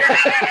Saturday.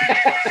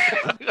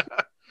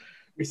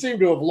 We seem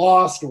to have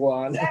lost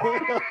one.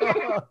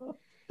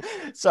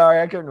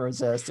 Sorry, I couldn't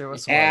resist. It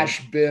was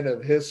ash bin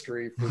of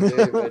history for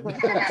David.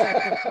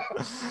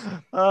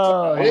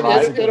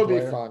 It'll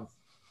be fun.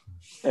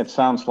 It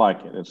sounds like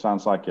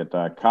it.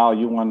 Kyle,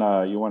 you want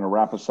to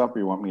wrap us up, or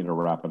you want me to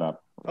wrap it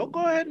up? Oh, go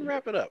ahead and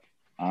wrap it up.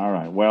 All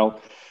right.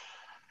 Well,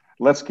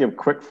 let's give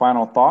quick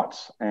final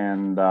thoughts,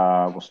 and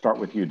we'll start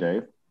with you,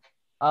 Dave.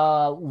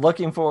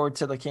 Looking forward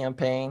to the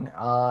campaign.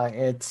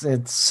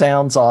 It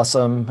sounds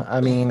awesome. I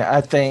mean,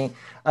 I think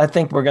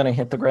we're going to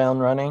hit the ground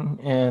running,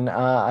 and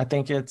I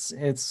think it's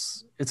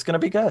going to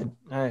be good.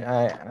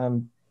 I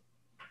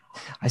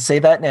say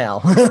that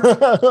now.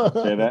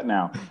 Say that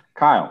now.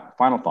 Kyle,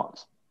 final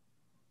thoughts.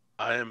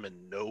 I am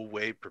in no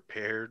way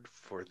prepared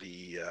for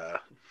the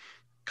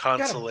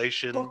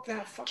Consolation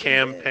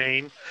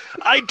campaign.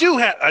 I do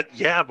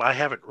have, I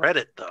haven't read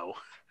it though.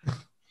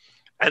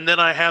 And then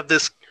I have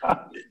this.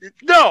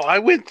 No, I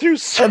went through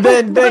so.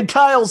 And then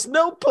Kyle's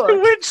notebook. I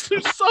went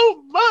through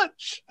so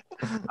much.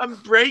 I'm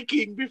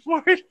breaking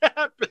before it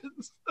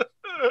happens.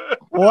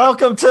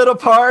 Welcome to the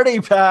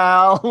party,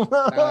 pal.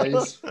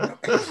 Nice.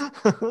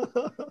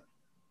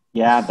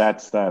 Yeah,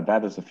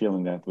 that is a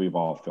feeling that we've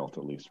all felt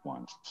at least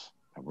once.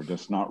 We're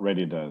just not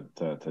ready to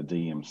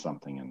DM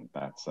something, and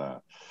that's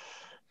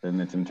then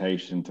the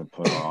temptation to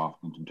put off,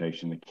 the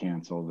temptation to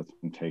cancel, the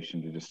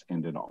temptation to just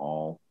end it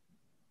all.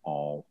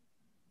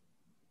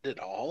 It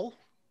all?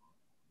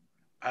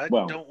 I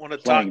don't want to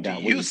talk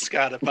to you,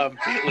 Scott, if I'm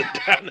feeling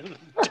down in the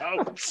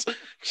dumps.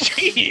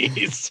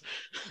 Jeez.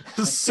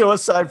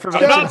 Suicide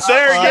prevention. I'm not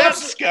there yet,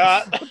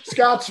 Scott.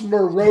 Scott's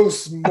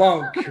morose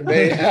monk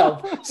may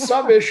have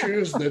some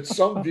issues that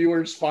some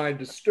viewers find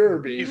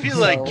disturbing. You feel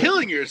like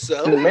killing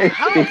yourself?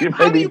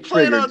 How do you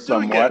plan on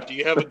doing that? Do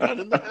you have a gun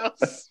in the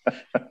house?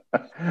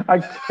 I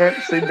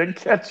can't seem to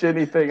catch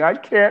anything. I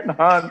can't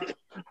hunt.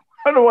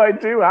 What do I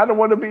do? I don't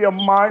want to be a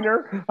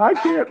miner. I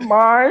can't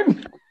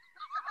mine.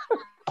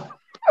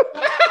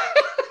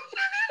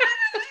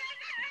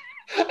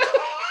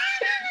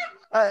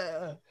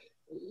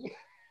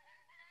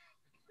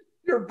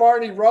 You're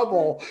Barney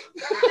Rubble.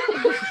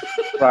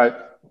 Right.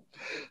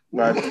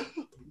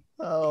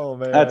 Oh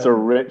man, that's a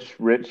rich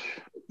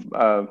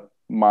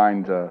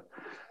mind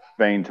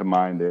vein to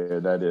mind there.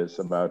 That is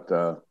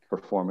about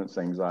performance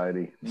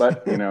anxiety.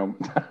 But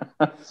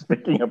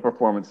speaking of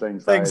performance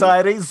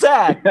anxiety,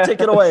 Zach,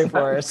 take it away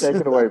for us. Take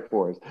it away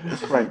for us.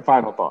 Right.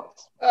 Final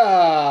thoughts.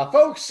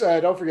 Folks,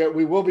 don't forget,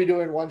 we will be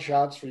doing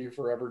one-shots for you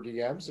forever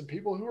DMs and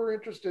people who are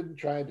interested in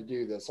trying to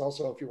do this.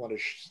 Also, if you want to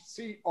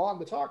see on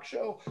the talk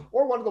show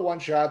or one of the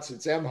one-shots,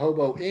 it's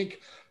mhobo Inc.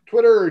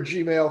 Twitter or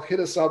Gmail.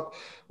 Hit us up.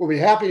 We'll be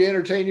happy to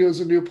entertain you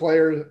as a new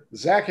player.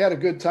 Zach had a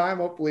good time.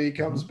 Hopefully he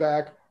comes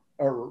back.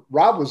 Or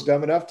Rob was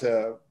dumb enough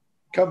to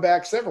come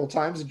back several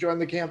times and join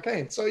the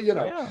campaign. So,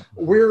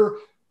 we're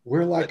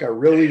like a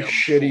really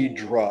shitty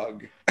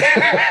drug.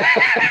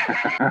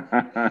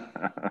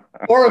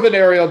 Or a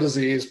venereal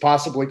disease,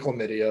 possibly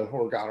chlamydia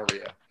or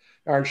gonorrhea.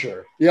 Aren't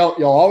sure.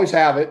 You'll always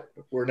have it.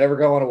 We're never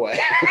going away.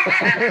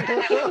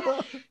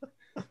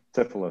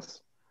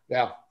 Syphilis.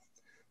 Yeah.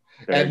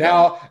 And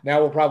now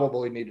we'll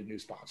probably need a new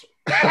sponsor.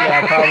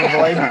 Yeah,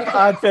 probably.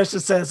 Oddfish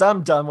says,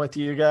 I'm done with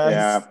you guys.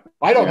 Yeah.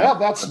 I don't have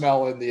that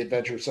smell in the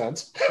adventure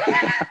sense.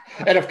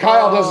 And if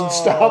Kyle doesn't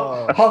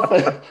stop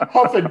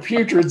huffing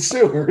putrid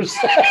sewers.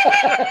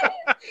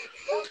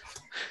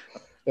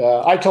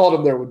 I told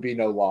him there would be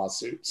no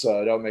lawsuit,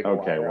 so don't make a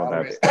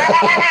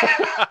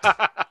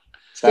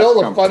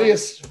Still the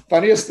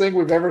funniest thing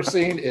we've ever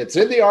seen. It's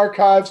in the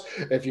archives.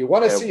 If you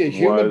want to see a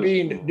human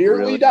being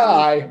nearly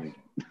die,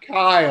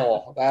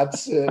 Kyle,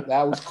 that's it.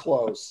 That was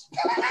close.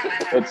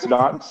 It's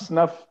not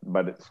snuff,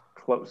 but it's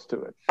close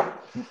to it.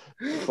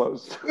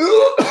 Close.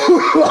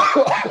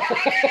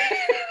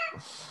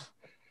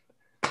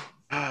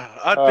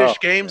 Oddfish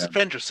Games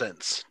Adventure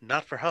Sense,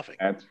 not for huffing.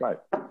 That's right.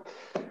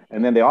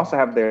 And then they also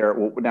have their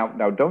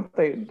now don't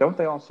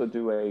they also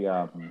do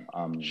a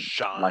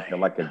shine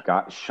like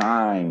a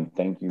shine?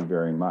 Thank you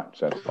very much.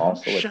 That's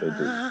also what they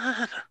do.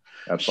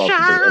 That's also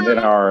good.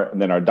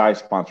 And then our dice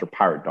sponsor,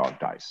 Pirate Dog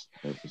Dice.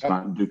 It's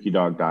not Dookie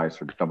Dog Dice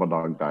or Double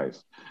Dog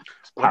Dice.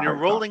 When you're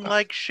rolling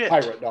like shit,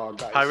 Pirate Dog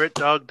Dice. Pirate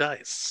Dog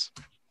Dice.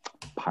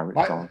 Pirate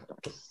Dog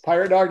Dice.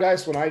 Pirate Dog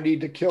Dice. When I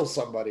need to kill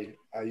somebody,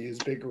 I use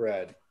Big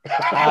Red.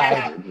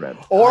 Red.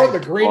 Or the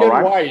green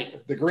and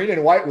white. The green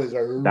and white was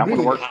a that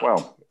one works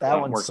well. That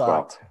one works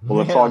sucked. Well,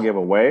 let's all give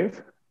a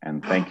wave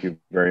and thank you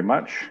very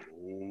much.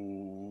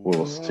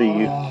 We'll see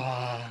you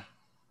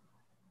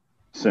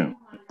soon.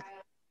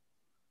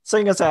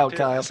 Sing us out,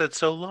 Kyle. I said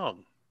so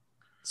long.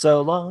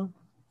 So long.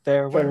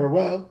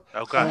 Farewell.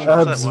 Oh gosh.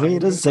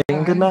 Absweeta,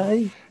 sing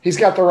goodnight. He's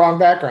got the wrong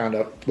background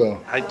up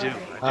though. I do.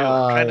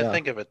 I'm trying to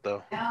think of it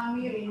though.